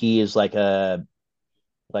it, he is like a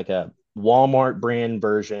Walmart brand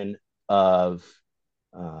version of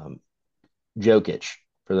Jokic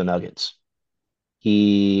for the Nuggets.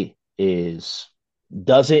 He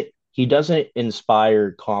doesn't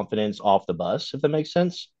inspire confidence off the bus, if that makes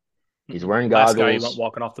sense. He's wearing goggles. Last guy you went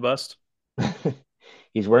walking off the bus.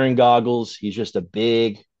 He's wearing goggles. He's just a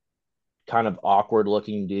big, kind of awkward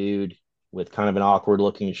looking dude with kind of an awkward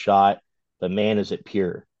looking shot. But man, is it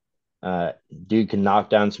pure. Dude can knock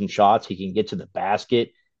down some shots. He can get to the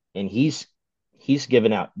basket, and he's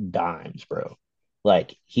giving out dimes, bro.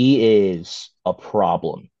 Like he is a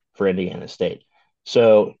problem for Indiana State.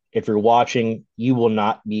 So if you're watching, you will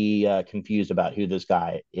not be confused about who this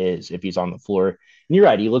guy is if he's on the floor. And you're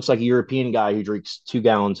right. He looks like a European guy who drinks 2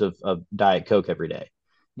 gallons of Diet Coke every day.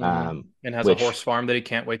 And has a horse farm that he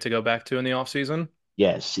can't wait to go back to in the offseason.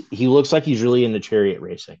 Yes. He looks like he's really into chariot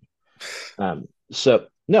racing. So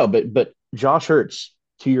no, but Josh Hurts,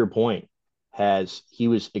 to your point, he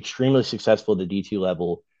was extremely successful at the D2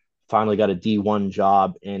 level, finally got a D1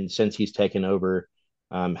 job. And since he's taken over,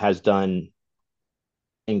 has done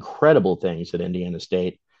incredible things at Indiana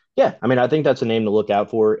State. Yeah, I mean, I think that's a name to look out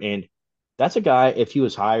for. And that's a guy, if he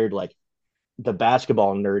was hired, like the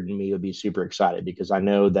basketball nerd in me would be super excited because I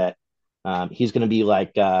know that he's going to be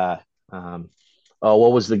like, um, oh,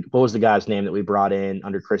 what was the guy's name that we brought in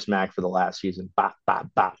under Chris Mack for the last season? Bop, bop,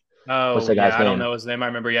 bop. What's Oh that guy's yeah, I don't name? know his name. I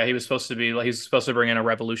remember. Yeah, he was supposed to be like he's supposed to bring in a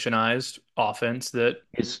revolutionized offense that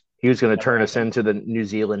He was going to never turn us happened. into the New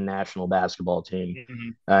Zealand national basketball team,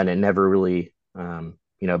 Mhm. and it never really,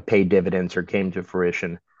 paid dividends or came to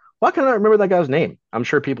fruition. Why can't I remember that guy's name? I'm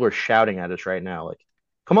sure people are shouting at us right now. Like,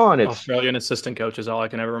 come on, Australian assistant coach is all I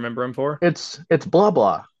can ever remember him for. it's blah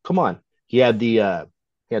blah. Come on. He had the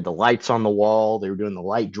lights on the wall. They were doing the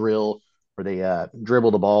light drill where they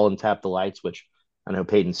dribble the ball and tap the lights, which I know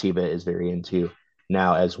Peyton Siva is very into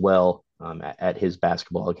now as well at his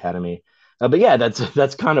basketball academy. But yeah,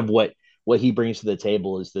 that's kind of what he brings to the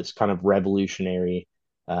table is this kind of revolutionary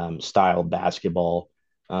style basketball.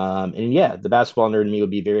 And yeah, the basketball nerd in me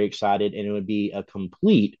would be very excited, and it would be a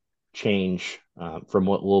complete change from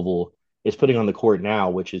what Louisville is putting on the court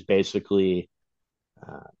now, which is basically,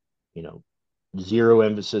 uh, you know, zero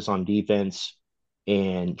emphasis on defense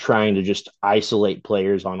and trying to just isolate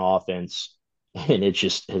players on offense. And it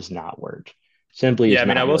just has not worked. Simply Yeah, has I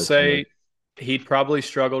mean, I not will worked for me. say he'd probably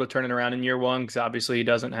struggle to turn it around in year one because obviously he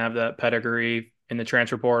doesn't have that pedigree in the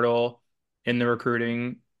transfer portal, in the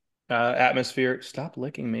recruiting atmosphere. Stop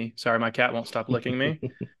licking me. Sorry, my cat won't stop licking me.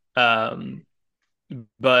 Um,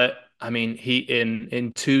 but I mean, he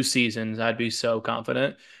in 2 seasons, I'd be so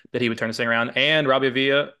confident that he would turn this thing around. And Robbie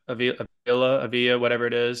Avila, whatever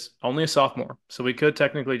it is, only a sophomore, so we could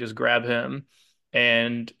technically just grab him,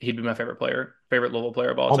 and he'd be my favorite Louisville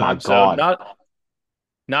player of all Oh my time. So God.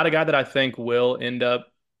 not a guy that I think will end up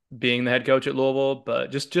being the head coach at Louisville,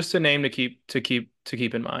 but just a name to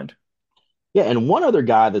keep in mind. Yeah, and one other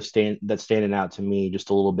guy that's standing out to me just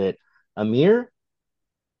a little bit, Amir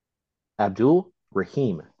Abdul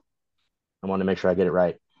Rahim. I want to make sure I get it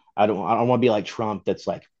right. I don't want to be like Trump that's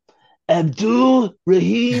like Abdul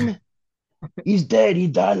Rahim. He's dead. He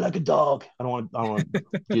died like a dog. I don't want to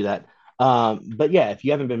do that. But yeah, if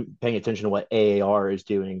you haven't been paying attention to what AAR is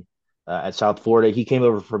doing at South Florida, he came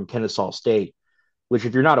over from Kennesaw State, which,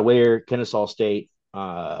 if you're not aware, Kennesaw State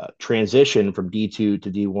transitioned from D2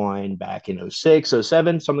 to D1 back in '06,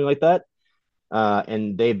 '07, something like that.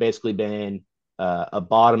 And they've basically been a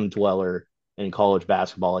bottom dweller in college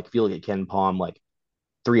basketball. Like if you look at Ken Palm, like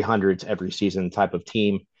 300s every season type of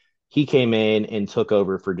team. He came in and took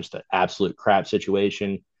over for just an absolute crap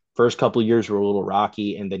situation. First couple of years were a little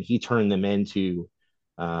rocky, and then he turned them into,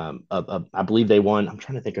 I believe they won. I'm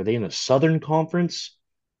trying to think, are they in the Southern Conference?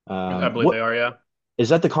 I believe What they are. Yeah, is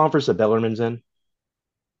that the conference that Bellarmine's in?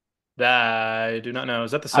 that I do not know.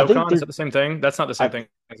 Is that the I think SoCon? Is they're. that the same thing? That's not the same I thing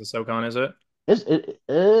as the SoCon, is it?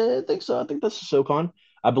 I think so. I think that's the SoCon.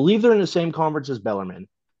 I believe they're in the same conference as Bellarmine,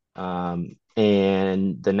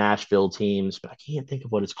 and the Nashville teams, but I can't think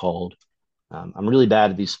of what it's called. I'm really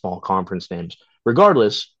bad at these small conference names.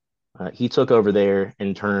 Regardless, he took over there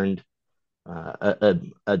and turned a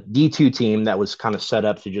D2 team that was kind of set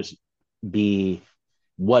up to just be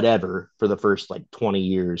whatever for the first like 20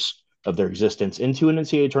 years of their existence into an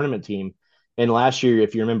NCAA tournament team. And last year,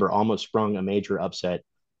 if you remember, almost sprung a major upset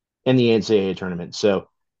in the NCAA tournament. So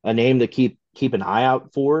a name to keep an eye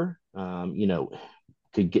out for.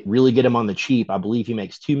 Could really get him on the cheap. I believe he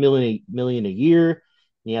makes $2 million a year.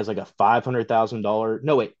 He has like a $500,000.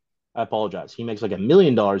 No, wait, I apologize. He makes like $1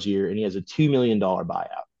 million a year, and he has a $2 million buyout.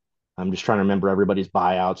 I'm just trying to remember everybody's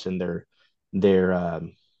buyouts and their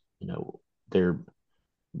you know their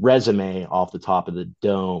resume off the top of the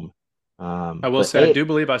dome. I will But say I do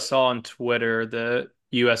believe I saw on Twitter that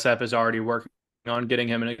USF is already working on getting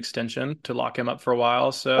him an extension to lock him up for a while.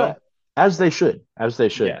 uh, So as they should.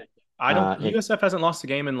 yeah, I don't. And USF hasn't lost a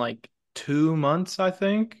game in like 2 months, I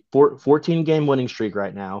think. 14 game winning streak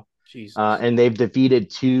right now. Jesus. And they've defeated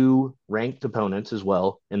two ranked opponents as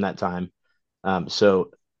well in that time.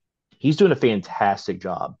 So he's doing a fantastic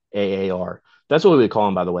job. AAR. That's what we would call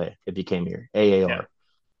him, by the way, if he came here. Yeah.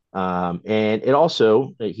 AAR. And it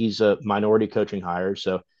also he's a minority coaching hire,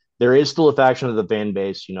 so there is still a faction of the fan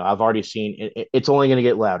base. I've already seen it's only going to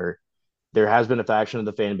get louder. There has been a faction of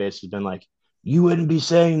the fan base has been like, you wouldn't be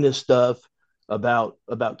saying this stuff about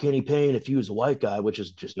Kenny Payne if he was a white guy, which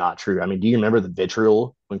is just not true. I mean, do you remember the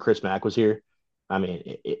vitriol when Chris Mack was here? I mean,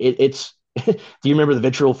 it's. Do you remember the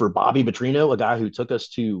vitriol for Bobby Petrino, a guy who took us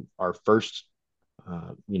to our first,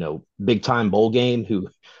 big time bowl game, who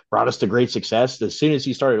brought us to great success? As soon as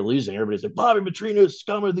he started losing, everybody's like, Bobby Petrino is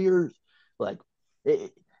scum of the earth. Like,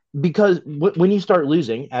 it, because when you start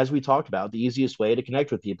losing, as we talked about, the easiest way to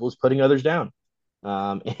connect with people is putting others down.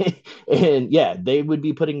 And yeah, they would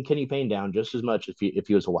be putting Kenny Payne down just as much if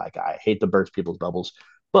he was a white guy. I hate to burst people's bubbles,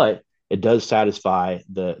 but it does satisfy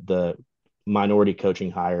the minority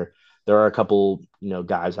coaching hire. There are a couple,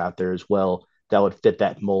 guys out there as well that would fit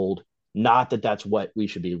that mold. Not that that's what we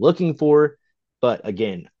should be looking for, but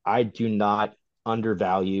again, I do not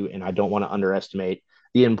undervalue and I don't want to underestimate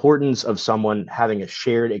the importance of someone having a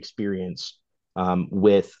shared experience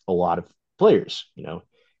with a lot of players,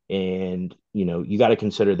 and you got to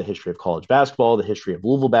consider the history of college basketball, the history of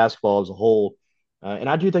Louisville basketball as a whole, and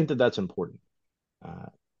I do think that that's important.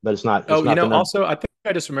 But it's not. It's Oh, not the number. also, I think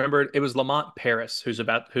I just remembered it was Lamont Paris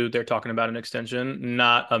who they're talking about an extension,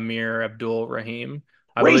 not Amir Abdul Rahim.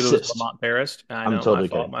 I believe it was Racist. Lamont Paris. I I'm know, my totally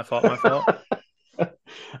fault, kidding. my fault, my fault.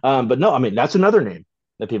 But no, I mean that's another name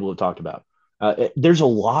that people have talked about. There's a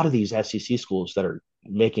lot of these SEC schools that are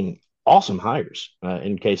making awesome hires.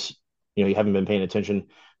 In case you haven't been paying attention,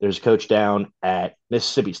 there's a coach down at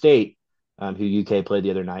Mississippi State who UK played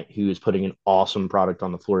the other night, who is putting an awesome product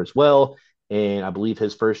on the floor as well. And I believe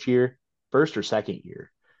his first or second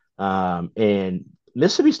year. And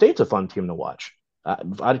Mississippi State's a fun team to watch.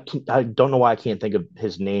 I don't know why I can't think of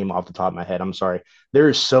his name off the top of my head. I'm sorry.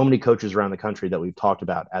 There's so many coaches around the country that we've talked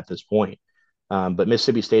about at this point. But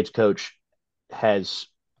Mississippi State's coach has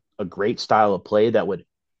a great style of play that would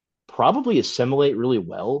probably assimilate really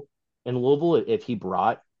well in Louisville if he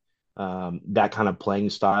brought that kind of playing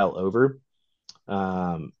style over,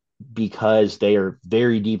 because they are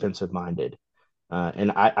very defensive minded.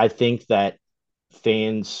 And I think that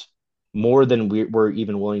fans, more than we're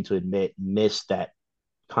even willing to admit, miss that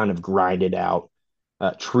kind of grinded out,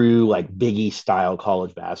 true like Biggie style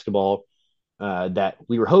college basketball that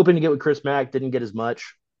we were hoping to get with Chris Mack. Didn't get as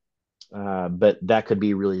much, but that could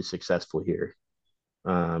be really successful here.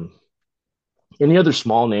 Any other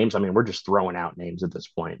small names? I mean, we're just throwing out names at this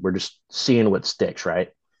point. We're just seeing what sticks, right?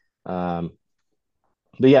 Um,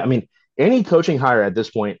 but yeah, I mean, any coaching hire at this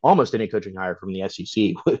point, almost any coaching hire from the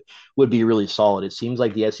SEC would be really solid. It seems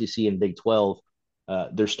like the SEC and Big 12,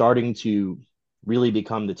 they're starting to really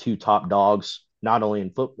become the two top dogs, not only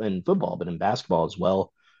in football, but in basketball as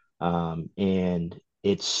well. And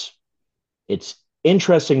it's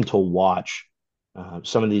interesting to watch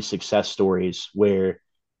some of these success stories where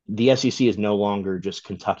the SEC is no longer just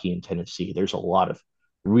Kentucky and Tennessee. There's a lot of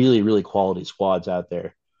really, really quality squads out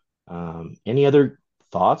there. Any other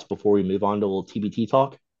thoughts before we move on to a little TBT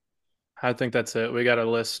talk? I think that's it. We got a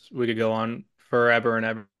list we could go on forever and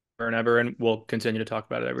ever and ever, and we'll continue to talk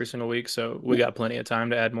about it every single week. So we got plenty of time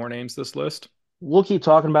to add more names to this list. We'll keep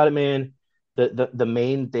talking about it, man. The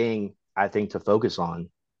main thing I think to focus on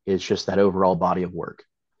is just that overall body of work.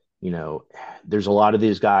 There's a lot of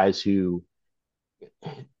these guys who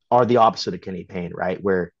are the opposite of Kenny Payne, right?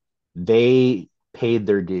 Where they paid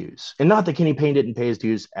their dues. And not that Kenny Payne didn't pay his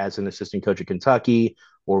dues as an assistant coach at Kentucky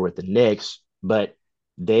or with the Knicks, but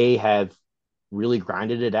they have really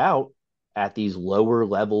grinded it out at these lower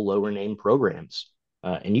level, lower name programs.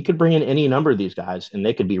 And you could bring in any number of these guys and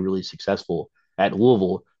they could be really successful at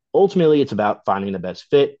Louisville. Ultimately, it's about finding the best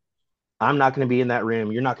fit. I'm not going to be in that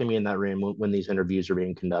room. You're not going to be in that room when these interviews are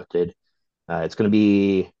being conducted. It's going to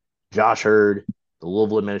be Josh Hurd, the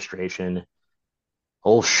Louisville administration,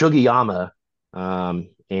 old Shugiyama,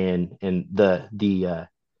 and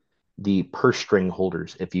the purse string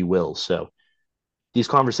holders, if you will. So these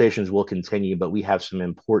conversations will continue, but we have some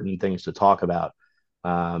important things to talk about,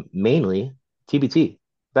 mainly TBT,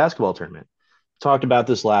 basketball tournament. Talked about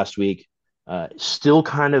this last week. Still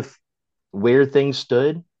kind of where things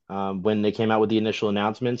stood when they came out with the initial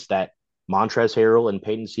announcements that Montrezl Harrell and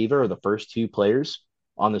Peyton Siva are the first two players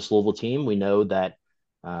on this Louisville team. We know that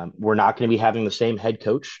we're not going to be having the same head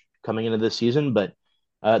coach coming into this season, but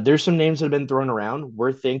there's some names that have been thrown around.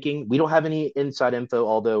 We're thinking we don't have any inside info,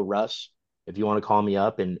 although Russ, if you want to call me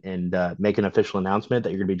up and make an official announcement that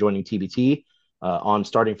you're going to be joining TBT on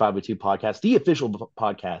Starting 502 podcast, the official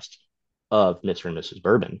podcast of Mr. and Mrs.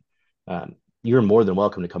 Bourbon, you're more than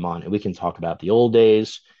welcome to come on and we can talk about the old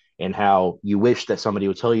days and how you wish that somebody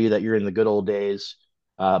would tell you that you're in the good old days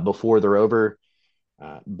before they're over.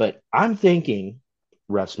 But I'm thinking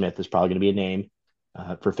Russ Smith is probably going to be a name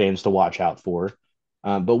for fans to watch out for.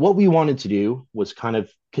 But what we wanted to do was kind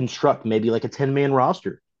of construct maybe like a 10-man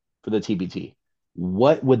roster for the TBT.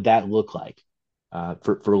 What would that look like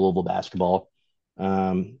for Louisville basketball?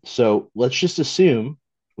 So let's just assume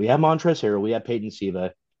we have Montrezl Harrell, we have Peyton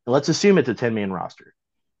Siva, and let's assume it's a 10-man roster.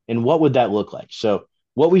 And what would that look like? So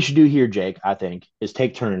what we should do here, Jake, I think, is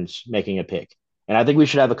take turns making a pick. And I think we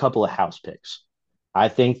should have a couple of house picks. I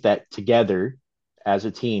think that together as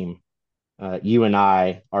a team, you and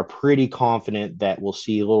I are pretty confident that we'll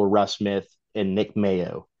see little Russ Smith and Nick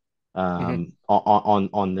Mayo Hmm.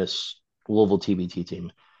 on this Louisville TBT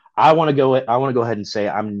team. I want to go. I want to go ahead and say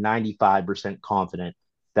I'm 95% confident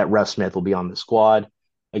that Russ Smith will be on the squad.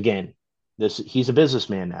 Again, this he's a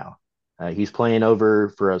businessman now. He's playing over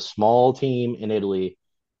for a small team in Italy,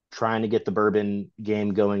 trying to get the bourbon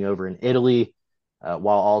game going over in Italy,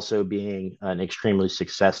 while also being an extremely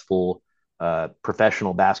successful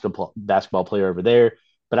professional basketball player over there.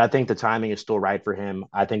 But I think the timing is still right for him.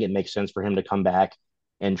 I think it makes sense for him to come back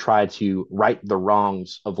and try to right the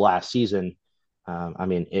wrongs of last season. I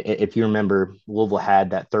mean, if you remember, Louisville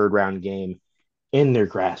had that third round game in their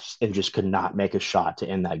grasp and just could not make a shot to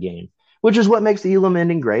end that game, which is what makes the Elam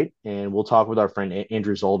ending great. And we'll talk with our friend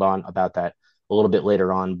Andrew Zoldon about that a little bit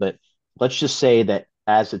later on. But let's just say that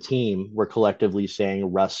as a team, we're collectively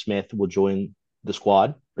saying Russ Smith will join the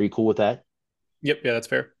squad. Are you cool with that? Yep. Yeah, that's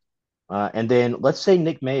fair. And then let's say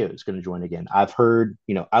Nick Mayo is going to join again. I've heard,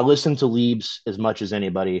 I listen to Leibs as much as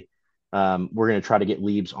anybody. We're going to try to get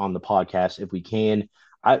Leibs on the podcast if we can.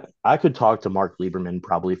 I could talk to Mark Lieberman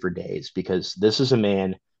probably for days because this is a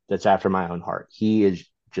man that's after my own heart. He is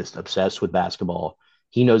just obsessed with basketball.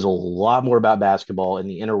 He knows a lot more about basketball and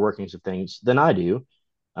the inner workings of things than I do,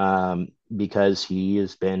 because he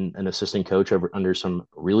has been an assistant coach under some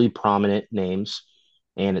really prominent names.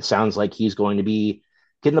 And it sounds like he's going to be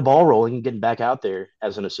getting the ball rolling and getting back out there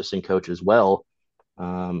as an assistant coach as well,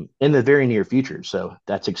 in the very near future. So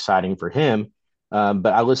that's exciting for him. But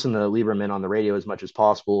I listen to Lieberman on the radio as much as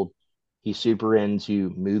possible. He's super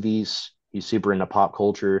into movies. He's super into pop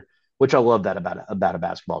culture, which I love that about a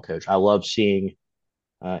basketball coach. I love seeing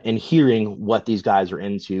and hearing what these guys are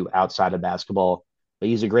into outside of basketball. But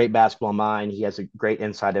he's a great basketball mind. He has a great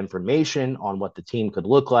inside information on what the team could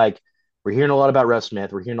look like. We're hearing a lot about Russ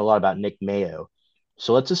Smith. We're hearing a lot about Nick Mayo.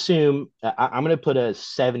 So let's assume I'm going to put a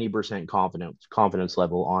 70% confidence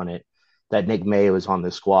level on it that Nick Mayo is on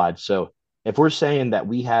this squad. So if we're saying that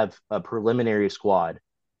we have a preliminary squad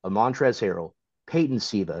of Montrezl Harrell, Peyton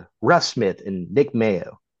Siva, Russ Smith, and Nick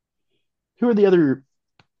Mayo, who are the other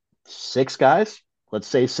six guys? Let's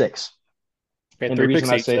say six. Okay, And the three reason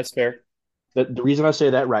picks I each. say That's fair. the reason I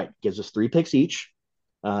say that right gives us three picks each.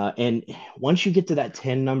 And once you get to that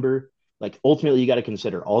 10 number, like ultimately you got to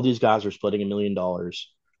consider all these guys are splitting $1 million.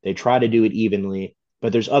 They try to do it evenly,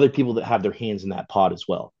 but there's other people that have their hands in that pot as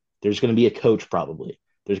well. There's going to be a coach probably.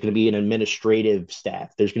 There's going to be an administrative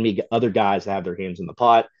staff. There's going to be other guys that have their hands in the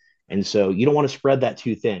pot. And so you don't want to spread that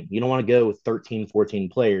too thin. You don't want to go with 13, 14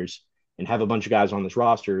 players and have a bunch of guys on this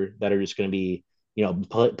roster that are just going to be,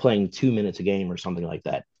 playing 2 minutes a game or something like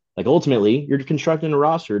that. Like ultimately, you're constructing a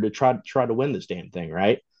roster to try to win this damn thing,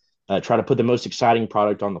 right? Try to put the most exciting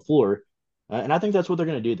product on the floor, and I think that's what they're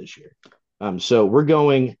going to do this year. So we're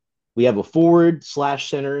going. We have a forward slash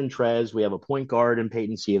center in Trez. We have a point guard in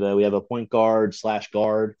Peyton Siva. We have a point guard slash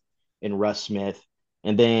guard in Russ Smith,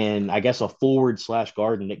 and then I guess a forward slash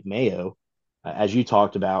guard in Nick Mayo. As you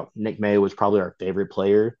talked about, Nick Mayo was probably our favorite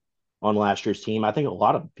player on last year's team. I think a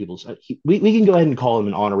lot of people. We can go ahead and call him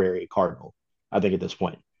an honorary Cardinal. I think at this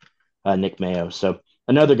point, Nick Mayo. So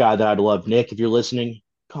another guy that I'd love, Nick, if you're listening,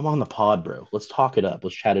 come on the pod, bro. Let's talk it up.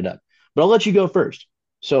 Let's chat it up. But I'll let you go first.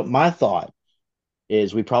 So my thought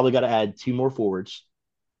is we probably got to add two more forwards.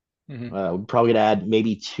 Hmm. We probably got to add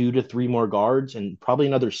maybe 2 to 3 more guards and probably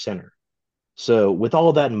another center. So with all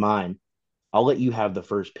of that in mind, I'll let you have the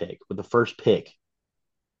first pick. With the first pick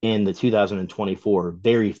in the 2024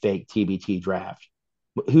 very fake TBT draft,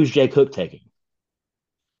 who's Jay Cook taking?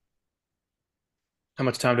 How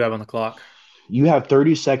much time do I have on the clock? You have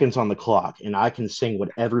 30 seconds on the clock, and I can sing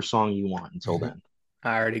whatever song you want until then.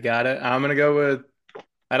 I already got it. I'm gonna go with.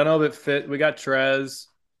 I don't know if it fit. We got Trez.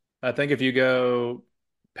 I think if you go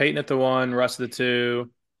Peyton at the one, Russ at the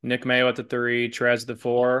two, Nick Mayo at the three, Trez at the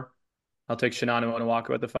four, I'll take Shinano and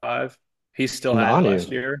Walker at the five. He still had it last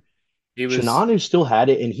Chinanu. year. He was. Chinanu still had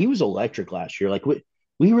it, and he was electric last year. Like we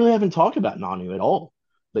really haven't talked about Nanu at all,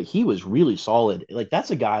 but he was really solid. Like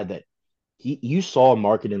that's a guy that you saw a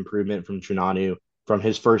market improvement from Chinanu from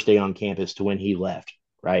his first day on campus to when he left,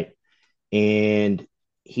 right? And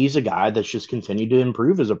he's a guy that's just continued to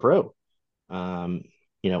improve as a pro. Um,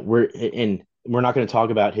 we're not going to talk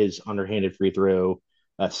about his underhanded free throw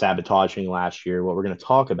sabotaging last year. What we're going to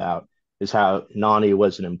talk about is how Nani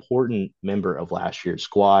was an important member of last year's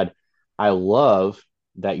squad. I love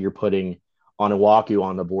that you're putting Onawaku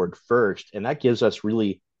on the board first, and that gives us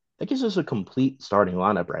a complete starting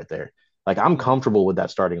lineup right there. Like I'm comfortable with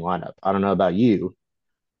that starting lineup. I don't know about you.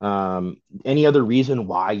 Any other reason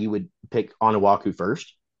why you would pick Onawaku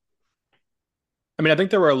first? I mean, I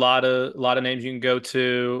think there were a lot of names you can go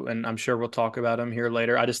to, and I'm sure we'll talk about him here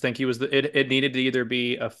later. I just think he was it needed to either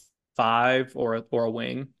be a 5 or a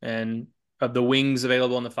wing. And of the wings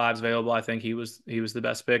available and the fives available, I think he was the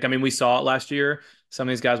best pick. I mean, we saw it last year. Some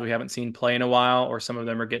of these guys we haven't seen play in a while, or some of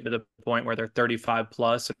them are getting to the point where they're 35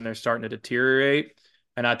 plus and they're starting to deteriorate.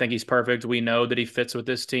 And I think he's perfect. We know that he fits with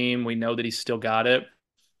this team. We know that he's still got it.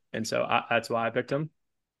 And so that's why I picked him.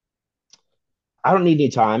 I don't need any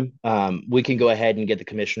time. We can go ahead and get the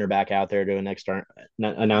commissioner back out there to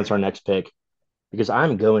announce our next pick, because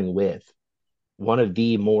I'm going with one of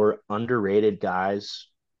the more underrated guys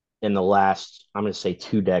in the last, I'm going to say,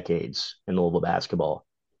 2 decades in Louisville basketball,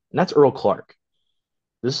 and that's Earl Clark.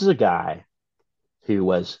 This is a guy who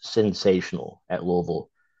was sensational at Louisville.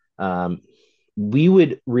 Um, we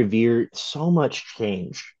would revere so much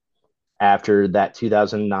change after that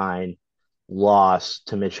 2009 loss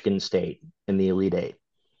to Michigan State in the Elite Eight.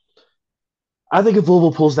 I think if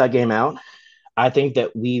Louisville pulls that game out, I think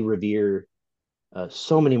that we revere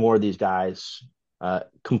so many more of these guys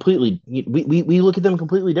completely. We look at them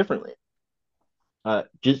completely differently.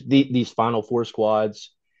 Just these Final Four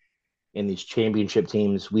squads and these championship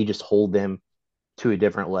teams, we just hold them to a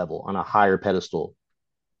different level, on a higher pedestal,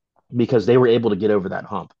 because they were able to get over that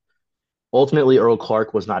hump. Ultimately, Earl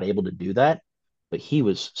Clark was not able to do that, but he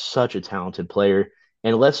was such a talented player.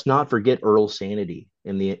 And let's not forget Earl's sanity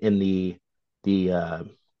the in the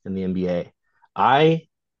NBA. I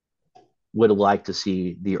would like to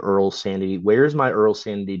see the Earl Sanity. Where's my Earl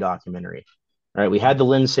Sanity documentary? All right, we had the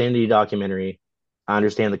Lynn Sanity documentary. I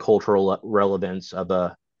understand the cultural relevance of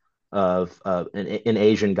an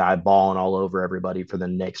Asian guy balling all over everybody for the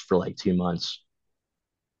Knicks for like 2 months.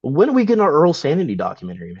 When are we getting our Earl Sanity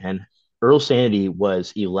documentary, man? Earl Sanity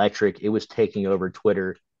was electric. It was taking over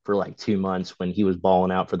Twitter for like 2 months when he was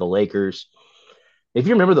balling out for the Lakers. If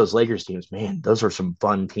you remember those Lakers teams, man, those are some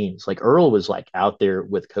fun teams. Like Earl was like out there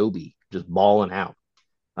with Kobe, just balling out.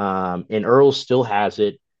 And Earl still has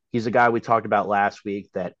it. He's a guy we talked about last week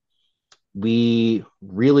that we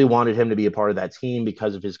really wanted him to be a part of that team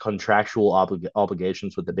because of his contractual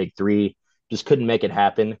obligations with the Big Three. Just couldn't make it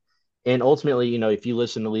happen. And ultimately, if you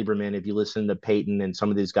listen to Lieberman, if you listen to Peyton and some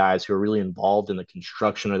of these guys who are really involved in the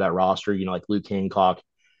construction of that roster, like Luke Hancock,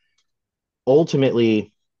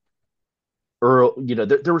 ultimately, Earl,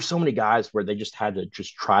 there were so many guys where they just had to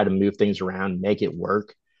just try to move things around, make it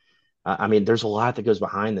work. I mean, there's a lot that goes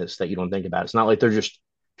behind this that you don't think about. It's not like they're just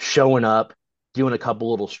showing up, doing a couple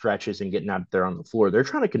little stretches and getting out there on the floor. They're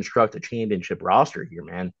trying to construct a championship roster here,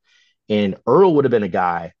 man. And Earl would have been a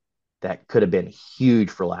guy that could have been huge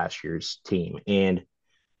for last year's team. And,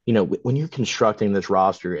 when you're constructing this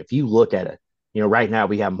roster, if you look at it, right now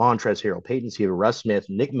we have Montrezl Harrell, Peyton Siva, Russ Smith,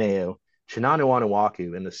 Nick Mayo, Chinanu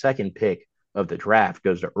Onuaku, and the second pick of the draft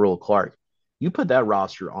goes to Earl Clark. You put that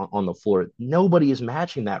roster on the floor, nobody is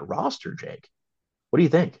matching that roster, Jake. What do you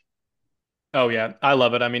think? Oh yeah, I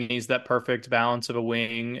love it. I mean, he's that perfect balance of a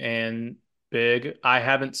wing and big. I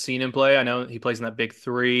haven't seen him play. I know he plays in that big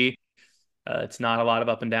three. It's not a lot of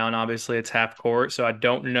up and down. Obviously, it's half court, so I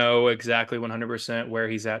don't know exactly 100% where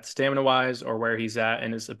he's at stamina wise or where he's at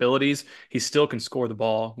in his abilities. He still can score the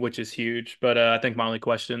ball, which is huge. But I think my only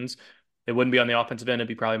questions, it wouldn't be on the offensive end. It'd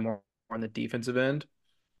be probably more on the defensive end,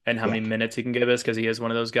 and how Yeah. many minutes he can give us, because he is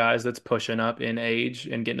one of those guys that's pushing up in age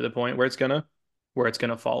and getting to the point where it's gonna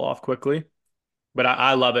fall off quickly. But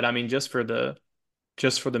I love it. I mean, just for the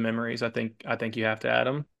memories, I think you have to add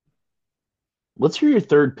him. Let's hear your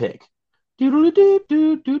third pick.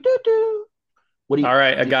 Do-do-do-do-do-do-do. What do you All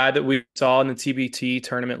right, a do? guy that we saw in the TBT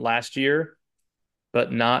tournament last year,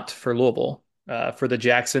 but not for Louisville. For the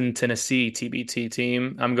Jackson, Tennessee TBT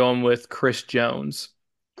team, I'm going with Chris Jones.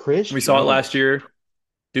 Chris We saw it last Jones. year.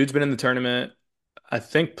 Dude's been in the tournament, I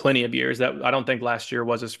think, plenty of years. That I don't think last year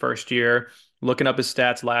was his first year. Looking up his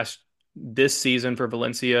stats this season for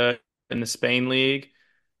Valencia in the Spain league.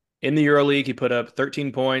 In the EuroLeague, he put up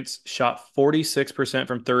 13 points, shot 46%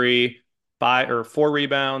 from three, 4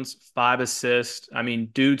 rebounds, 5 assists. I mean,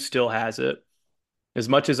 dude still has it. As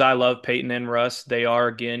much as I love Peyton and Russ, they are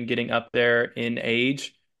again getting up there in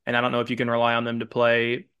age. And I don't know if you can rely on them to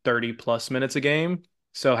play 30 plus minutes a game.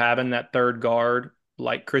 So having that third guard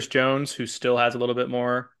like Chris Jones, who still has a little bit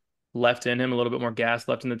more left in him, a little bit more gas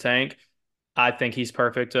left in the tank, I think he's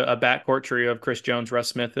perfect. A backcourt trio of Chris Jones, Russ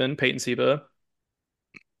Smith, and Peyton Siba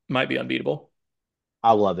might be unbeatable.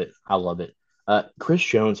 I love it. I love it. Chris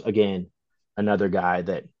Jones, again, another guy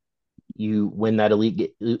that you win that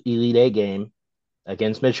Elite Eight game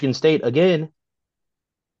against Michigan State. Again,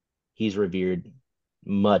 he's revered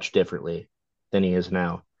much differently than he is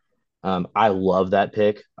now. I love that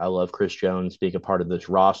pick. I love Chris Jones being a part of this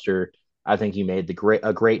roster. I think he made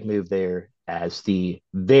a great move there as the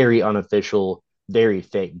very unofficial, very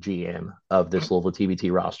fake GM of this Louisville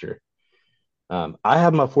TBT roster. I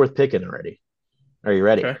have my fourth pick in already. Are you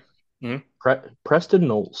ready? Okay. Mhm. Preston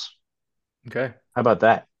Knowles. Okay. How about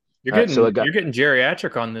that? You're So it getting got you're getting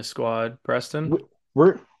geriatric on this squad, Preston.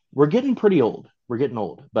 we're we're getting pretty old. We're getting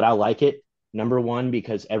old, but I like it. Number one,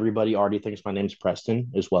 because everybody already thinks my name's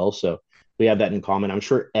Preston as well, so we have that in common. I'm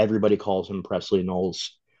sure everybody calls him Presley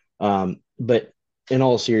Knowles. But in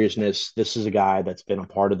all seriousness, this is a guy that's been a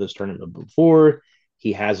part of this tournament before.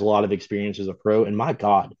 He has a lot of experience as a pro, and my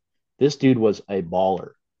God, this dude was a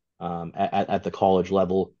baller at the college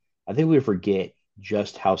level. I think we forget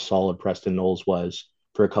just how solid Preston Knowles was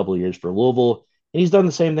for a couple of years for Louisville, and he's done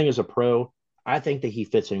the same thing as a pro. I think that he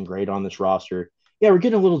fits in great on this roster. Yeah, we're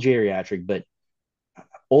getting a little geriatric, but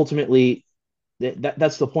ultimately,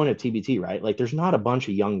 that's the point of TBT, right? Like, there's not a bunch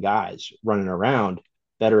of young guys running around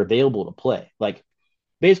that are available to play. Like,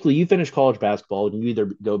 basically, you finish college basketball and you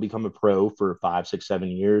either go become a pro for 5, 6, 7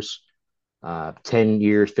 years, 10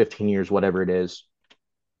 years, 15 years, whatever it is,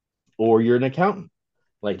 or you're an accountant.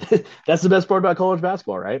 Like, that's the best part about college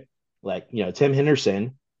basketball, right? Like, Tim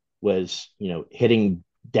Henderson was, hitting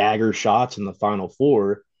dagger shots in the Final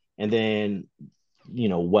Four. And then,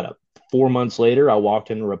 what, 4 months later, I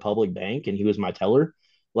walked into Republic Bank and he was my teller.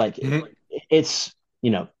 Like, Mhm. it's,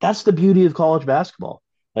 that's the beauty of college basketball.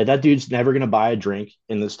 Like, that dude's never going to buy a drink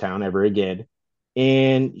in this town ever again.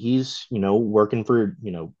 And he's, working for,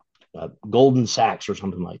 Golden Sachs or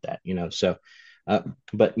something like that. So, uh,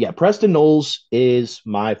 but yeah, Preston Knowles is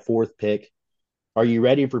my fourth pick. Are you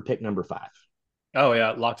ready for pick number five? Oh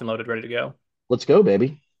yeah, locked and loaded, ready to go. Let's go,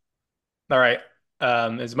 baby. All right.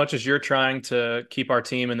 As much as you're trying to keep our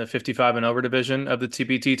team in the 55 and over division of the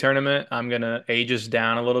TPT tournament, I'm gonna age us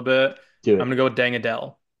down a little bit. Do I'm it. gonna go with Dang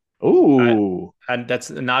Adele. I, Ooh, and that's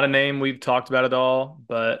not a name we've talked about at all,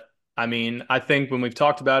 but I mean, I think when we've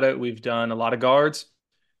talked about it, we've done a lot of guards,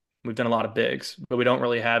 we've done a lot of bigs, but we don't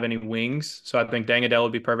really have any wings. So I think Dang Adele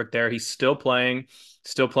would be perfect there. He's still playing,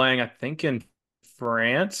 I think in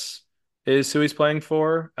France is who he's playing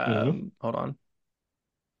for. hmm, Hold on.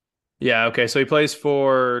 Yeah, okay. So he plays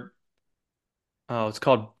for it's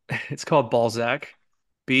called it's called Balzac.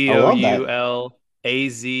 I love that.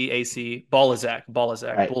 Boulazac. Balzac. All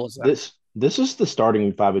Balzac. right, Balzac. this is the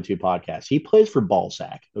starting 502 podcast. He plays for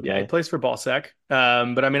Ballsack. Yeah, he Okay, plays for Balzac.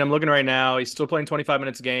 But I mean, I'm looking right now. He's still playing 25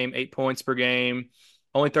 minutes a game, 8 points per game,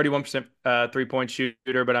 only 31% 3-point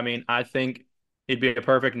shooter. But I mean, I think he'd be a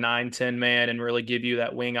perfect 9-10 man and really give you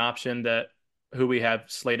that wing option that who we have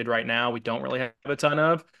slated right now. We don't really have a ton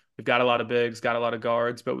of. We've got a lot of bigs, got a lot of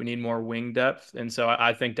guards, but we need more wing depth. And so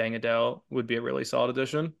I think Dang Adele would be a really solid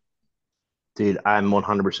addition. dude, I'm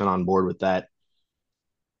 100% on board with that,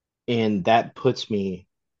 and that puts me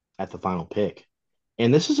at the final pick.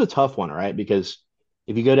 And this is a tough one, right? Because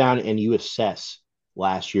if you go down and you assess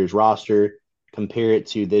last year's roster, compare it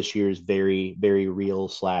to this year's very, very real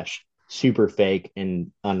slash super fake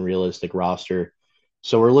and unrealistic roster.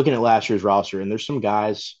 So we're looking at last year's roster, and there's some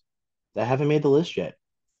guys that haven't made the list yet.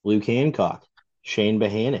 Luke Hancock, Shane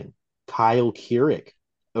Behannon, Kyle Keurig,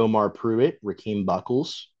 Omar Pruitt, Rakeem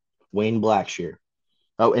Buckles, Wayne Blackshear.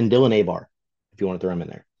 Oh, and Dylan Abar, if you want to throw him in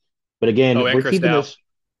there. But Oh, again, and we're Chris keeping Dow. this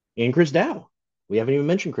in Chris Dow. We haven't even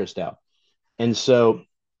mentioned Chris Dow. And so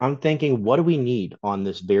I'm thinking, what do we need on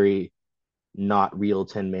this very not real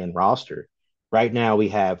 10-man roster? Right now, we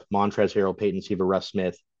have Montrezl Harrell, Peyton Seaver, Russ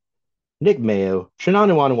Smith, Nick Mayo, Shannon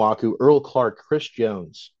Wanuwaku, Earl Clark, Chris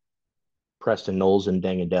Jones, Preston Knowles, and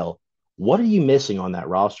Dang Adele. What are you missing on that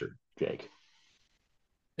roster, Jake?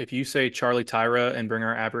 If you say Charlie Tyra and bring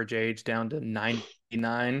our average age down to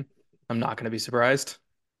 99, I'm not going to be surprised.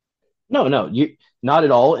 No, no, you not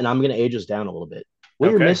at all. And I'm going to age us down a little bit. What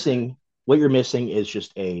you're Okay. missing, what you're missing is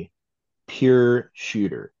just a pure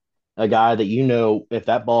shooter, a guy that if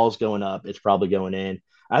that ball's going up, it's probably going in.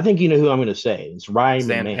 I think you know who I'm going to say. It's Ryan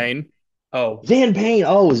Zan McMahon. Payne. Oh. Zan Payne.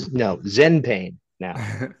 Oh, no, Zen Payne now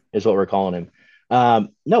is what we're calling him.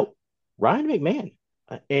 No, Ryan McMahon.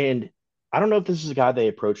 And I don't know if this is a guy they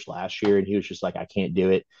approached last year and he was just like, I can't do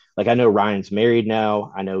it. Like, I know Ryan's married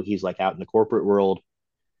now. I know he's like out in the corporate world.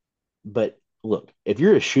 But look, if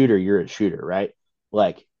you're a shooter, you're a shooter, right?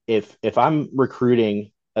 Like, if I'm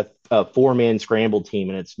recruiting a four-man scramble team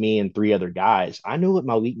and it's me and three other guys, I know what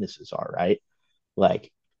my weaknesses are, right?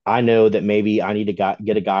 Like, I know that maybe I need to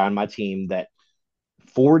get a guy on my team that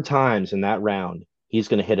four times in that round, he's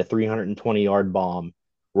going to hit a 320-yard bomb.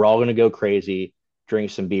 We're all going to go crazy, drink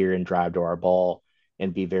some beer, and drive to our ball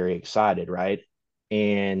and be very excited, right?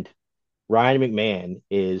 And Ryan McMahon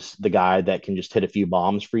is the guy that can just hit a few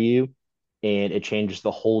bombs for you, and it changes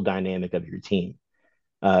the whole dynamic of your team.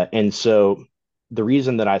 And so the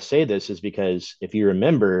reason that I say this is because if you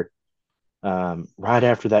remember, Right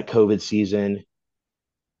after that COVID season,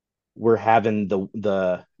 we're having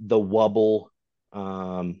the wubble.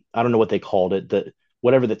 I don't know what they called it. The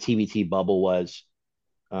whatever the TBT bubble was.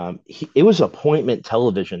 It was appointment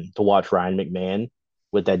television to watch Ryan McMahon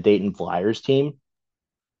with that Dayton Flyers team.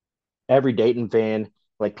 Every Dayton fan,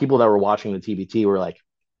 like people that were watching the TBT, were like,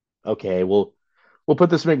 "Okay, we'll put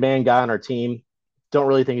this McMahon guy on our team. Don't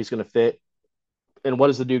really think he's going to fit." And what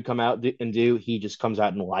does the dude come out and do? He just comes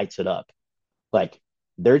out and lights it up. Like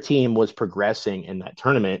their team was progressing in that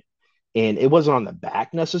tournament, and it wasn't on the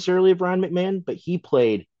back necessarily of Ryan McMahon, but he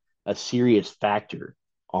played a serious factor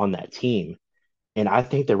on that team. And I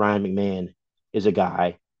think that Ryan McMahon is a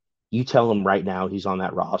guy, you tell him right now he's on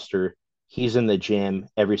that roster. He's in the gym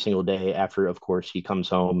every single day after, of course, he comes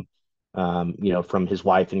home, from his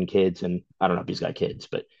wife and kids. And I don't know if he's got kids,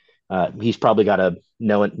 but he's probably got a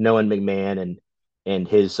knowing McMahon and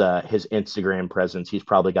his Instagram presence. He's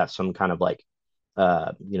probably got some kind of like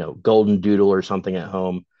golden doodle or something at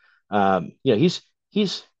home. He's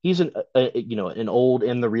an old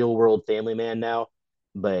in the real world family man now,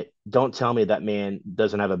 but don't tell me that man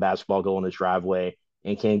doesn't have a basketball goal in his driveway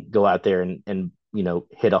and can't go out there and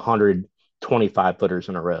hit 125 footers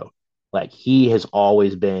in a row. Like he has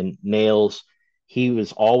always been nails. He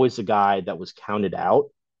was always the guy that was counted out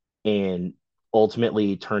and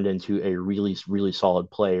ultimately turned into a really really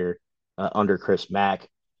solid player under Chris Mack.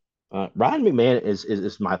 Ryan McMahon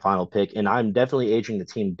is my final pick, and I'm definitely aging the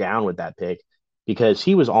team down with that pick because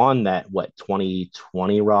he was on that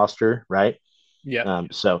 2020 roster, right?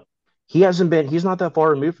 Yep. So he's not that far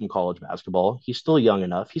removed from college basketball. He's still young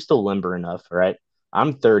enough. He's still limber enough, right?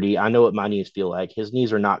 I'm 30. I know what my knees feel like. His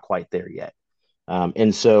knees are not quite there yet.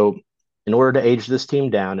 And so, in order to age this team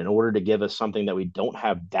down, in order to give us something that we don't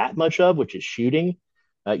have that much of, which is shooting,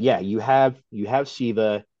 yeah, you have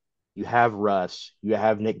Siva, you have Russ, you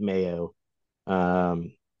have Nick Mayo,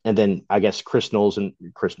 and then I guess Chris Jones, and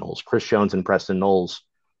Preston Knowles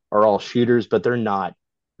are all shooters, but they're not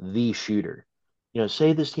the shooter.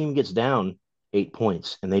 Say this team gets down 8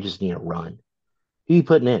 points and they just need a run. Who are you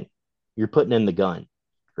putting in? You're putting in the gun,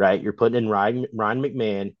 right? You're putting in Ryan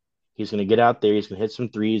McMahon. He's going to get out there. He's going to hit some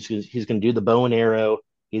threes. He's going to do the bow and arrow.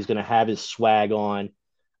 He's going to have his swag on.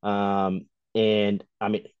 And I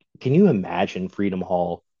mean, can you imagine Freedom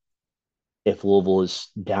Hall if Louisville is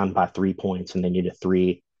down by 3 points and they need a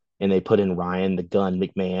three and they put in Ryan the gun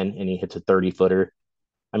McMahon and he hits a 30-footer?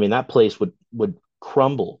 I mean, that place would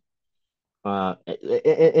crumble.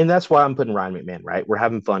 And that's why I'm putting Ryan McMahon, right? We're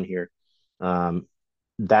having fun here.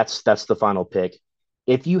 That's the final pick.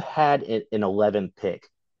 If you had an 11th pick,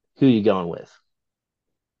 who are you going with?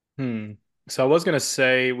 Hmm. So I was gonna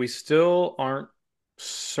say we still aren't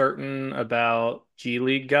certain about G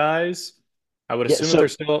League guys. I would Yeah, assume that they're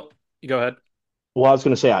so still. Go ahead. well, I was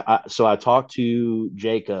going to say, I talked to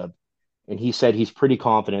Jacob, and he said he's pretty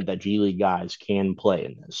confident that G League guys can play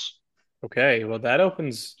in this. Okay, well that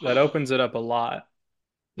opens it up a lot.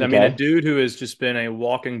 I mean, a Okay. dude who has just been a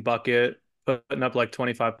walking bucket, putting up like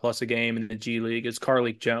 25 plus a game in the G League is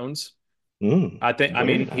Carlik Jones. I Very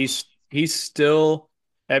mean, nice. he's still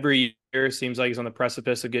every year seems like he's on the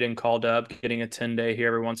precipice of getting called up, getting a 10-day here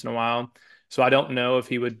every once in a while. So I don't know if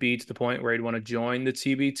he would be to the point where he'd want to join the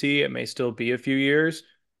TBT. It may still be a few years.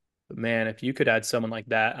 But man, if you could add someone like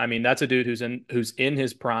that, I mean, that's a dude who's in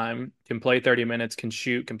his prime, can play 30 minutes, can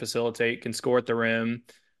shoot, can facilitate, can score at the rim.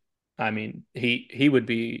 I mean, he would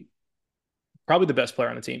be probably the best player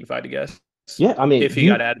on the team if I had to guess, Yeah, I mean, if he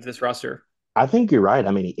got added to this roster. I think you're right.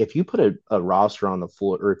 I mean, if you put a roster on the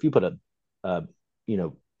floor, or if you put a you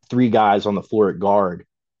know, three guys on the floor at guard,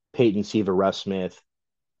 Peyton Siva, Russ Smith,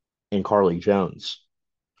 and Carly Jones,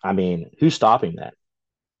 I mean, who's stopping that?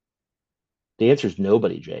 The answer is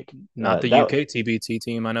nobody, Jake. Not the That UK TBT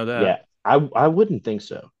team, I know Yeah, that. I wouldn't think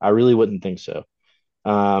so. I really wouldn't think so.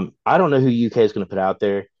 I don't know who UK is going to put out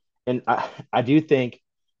there, and I do think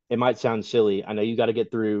it might sound silly. I know you got to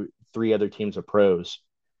get through three other teams of pros,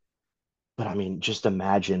 but I mean, just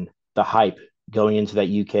imagine the hype going into that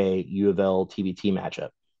UK U of L TBT matchup.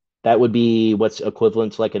 That would be what's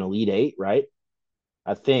equivalent to like an Elite Eight, right?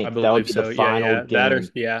 I I think that would believe be the so. Yeah, final yeah. That or game.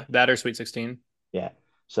 yeah, that or Sweet 16. Yeah.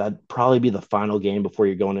 So that'd probably be the final game before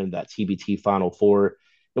you're going into that TBT Final Four.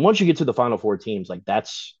 And once you get to the Final Four teams, like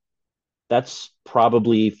that's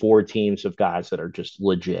probably four teams of guys that are just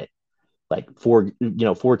legit. Like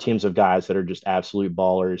four teams of guys that are just absolute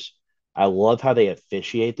ballers. I love how they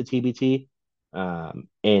officiate the TBT.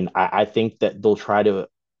 And I think that they'll try to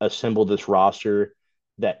assemble this roster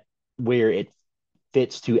that where it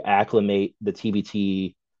fits to acclimate the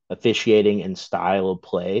TBT officiating and style of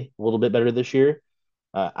play a little bit better this year.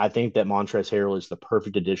 I think that Montrezl Harrell is the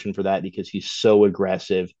perfect addition for that because he's so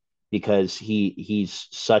aggressive, because he's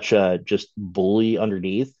such a just bully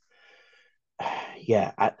underneath.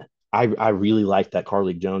 Yeah, I really like that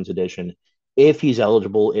Carlik Jones addition. If he's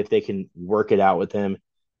eligible, if they can work it out with him,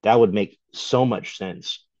 that would make so much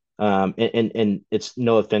sense. And it's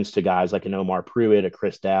no offense to guys like an Omar Pruitt, a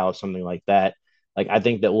Chris Dow, something like that. Like I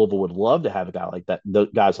think that Louisville would love to have a guy like that,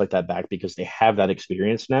 guys like that back because they have that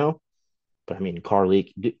experience now. But I mean,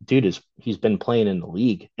 Carlik, dude he's been playing in the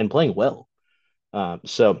league and playing well.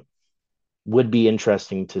 So would be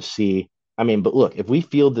interesting to see. I mean, but look, if we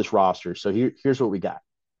field this roster, so here's what we got.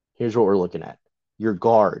 Here's what we're looking at. Your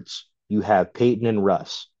guards, you have Peyton and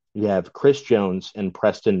Russ. You have Chris Jones and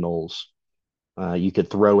Preston Knowles. You could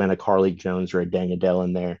throw in a Carlik Jones or a Dang Adele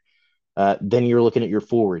in there. Then you're looking at your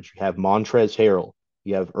forwards. You have Montrezl Harrell.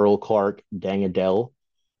 You have Earl Clark, Dang Adele.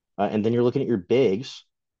 And then you're looking at your bigs,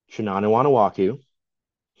 Shinano Anawaku.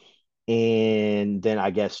 And then I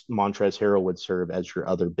guess Montrezl Harrell would serve as your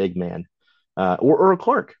other big man. Or Earl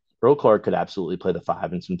Clark. Earl Clark could absolutely play the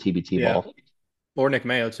five in some TBT Yeah. ball. Or Nick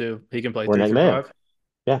Mayo too. He can play Or three Nick through Mayo. five.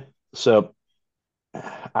 Yeah. So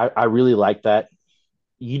I really like that.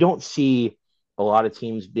 You don't see a lot of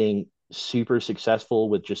teams being super successful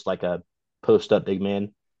with just like a post up big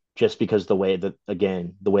man, just because the way that,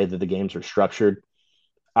 again, the way that the games are structured.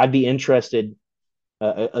 I'd be interested.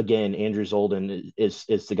 Again, Andrew Zolden is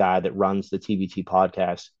the guy that runs the TBT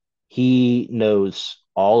podcast. He knows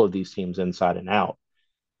all of these teams inside and out.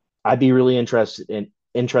 I'd be really interested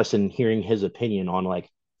in hearing his opinion on, like,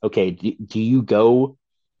 okay, do you go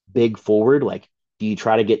big forward? Like, do you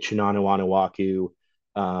try to get Chinano Anawaku?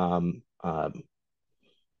 Um, um,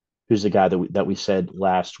 who's the guy that we said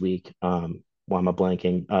last week? Why am I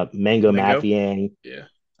blanking? Mango Mango. Mathiang, Yeah.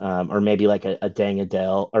 or maybe like a Dang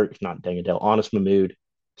Adele, or not Dang Adele, Honest Mahmood,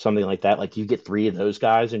 something like that. Like, you get three of those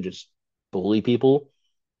guys and just bully people,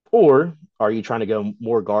 or are you trying to go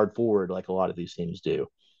more guard forward like a lot of these teams do?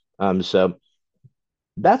 So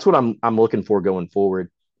that's what I'm looking for going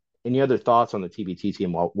forward. Any other thoughts on the TBT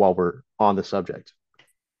team while we're on the subject? I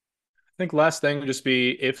think last thing would just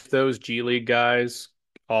be if those G League guys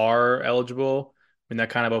are eligible, I mean,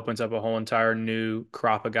 that kind of opens up a whole entire new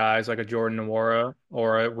crop of guys like a Jordan Nwora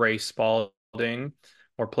or a Ray Spalding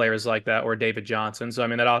or players like that, or David Johnson. So I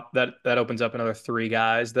mean that opens up another three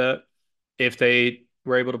guys that if they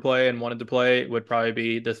were able to play and wanted to play, would probably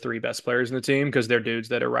be the three best players in the team because they're dudes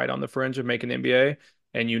that are right on the fringe of making the NBA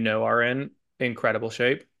and are in incredible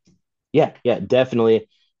shape. Yeah, definitely.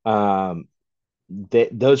 Um,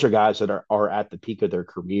 those are guys that are at the peak of their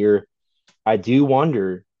career. I do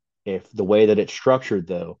wonder if the way that it's structured,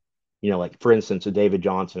 though, like for instance, a David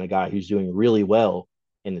Johnson, a guy who's doing really well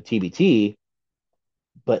in the TBT,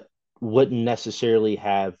 but wouldn't necessarily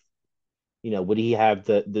have, would he have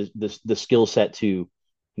the skill set to,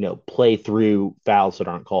 play through fouls that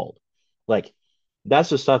aren't called? Like, that's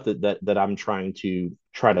the stuff that I'm trying to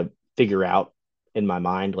figure out in my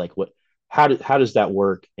mind. Like, how does that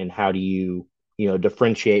work, and how do you,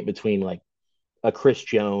 differentiate between like a Chris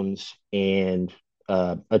Jones and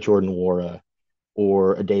a Jordan Nwora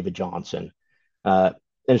or a David Johnson?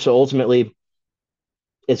 And so ultimately,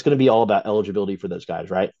 it's going to be all about eligibility for those guys,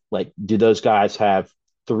 right? Like, do those guys have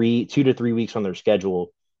 2 to 3 weeks on their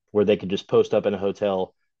schedule where they could just post up in a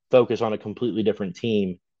hotel, focus on a completely different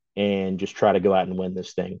team, and just try to go out and win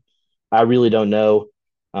this thing? I really don't know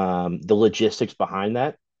the logistics behind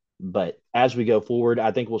that. But as we go forward,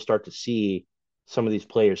 I think we'll start to see some of these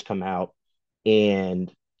players come out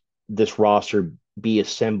and this roster be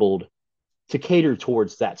assembled to cater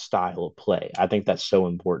towards that style of play. I think that's so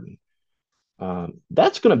important.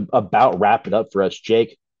 That's going to about wrap it up for us,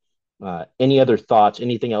 Jake. Any other thoughts?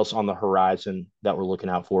 Anything else on the horizon that we're looking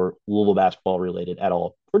out for, Louisville basketball related at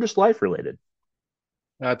all, or just life related?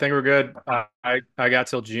 I think we're good. I got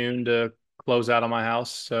till June to close out on my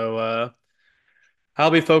house, so I'll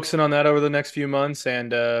be focusing on that over the next few months,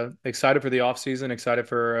 and excited for the off season. Excited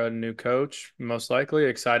for a new coach, most likely.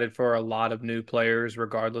 Excited for a lot of new players,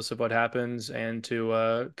 regardless of what happens, and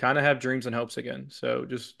to kind of have dreams and hopes again. So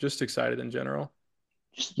just excited in general.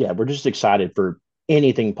 We're just excited for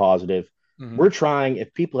anything positive. Mm-hmm. We're trying,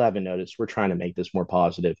 if people haven't noticed, we're trying to make this more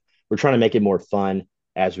positive. We're trying to make it more fun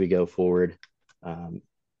as we go forward. Um,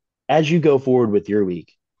 as you go forward with your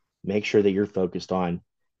week, make sure that you're focused on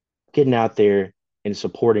getting out there and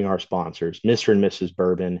supporting our sponsors, Mr. and Mrs.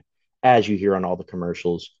 Bourbon. As you hear on all the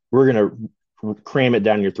commercials, we're going to cram it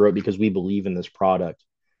down your throat because we believe in this product,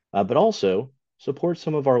 but also support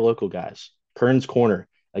some of our local guys. Kern's Corner.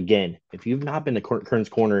 Again, if you've not been to Kern's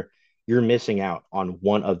Corner, you're missing out on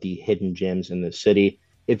one of the hidden gems in the city.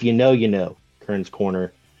 If you know, you know. Kern's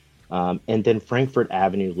Corner, and then Frankfurt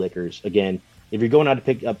Avenue Liquors. Again, if you're going out to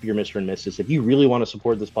pick up your Mr. and Mrs., if you really want to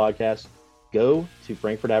support this podcast, go to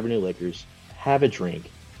Frankfurt Avenue Liquors, have a drink,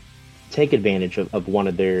 take advantage of one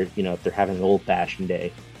of their, if they're having an old-fashioned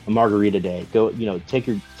day, a margarita day, go, take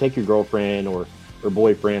your girlfriend or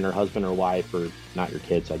boyfriend or husband or wife, or not your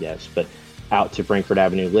kids, I guess, but out to Frankfurt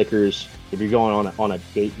Avenue Liquors. If you're going on a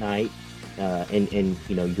date night and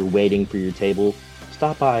you're waiting for your table,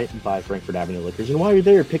 stop by Frankfurt Avenue Liquors. And while you're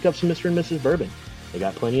there, pick up some Mr. and Mrs. Bourbon. They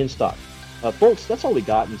got plenty in stock. Folks, that's all we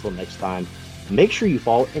got until next time. Make sure you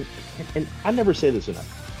follow, and I never say this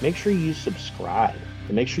enough, make sure you subscribe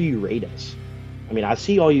and make sure you rate us. I mean, I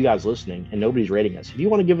see all you guys listening and nobody's rating us. If you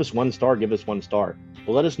want to give us 1 star, give us 1 star.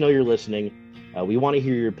 But let us know you're listening. We want to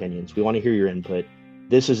hear your opinions. We want to hear your input.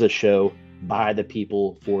 This is a show by the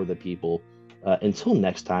people, for the people. Until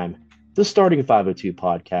next time, the Starting 502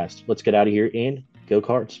 podcast. Let's get out of here and go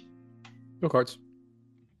Cards. Go Cards.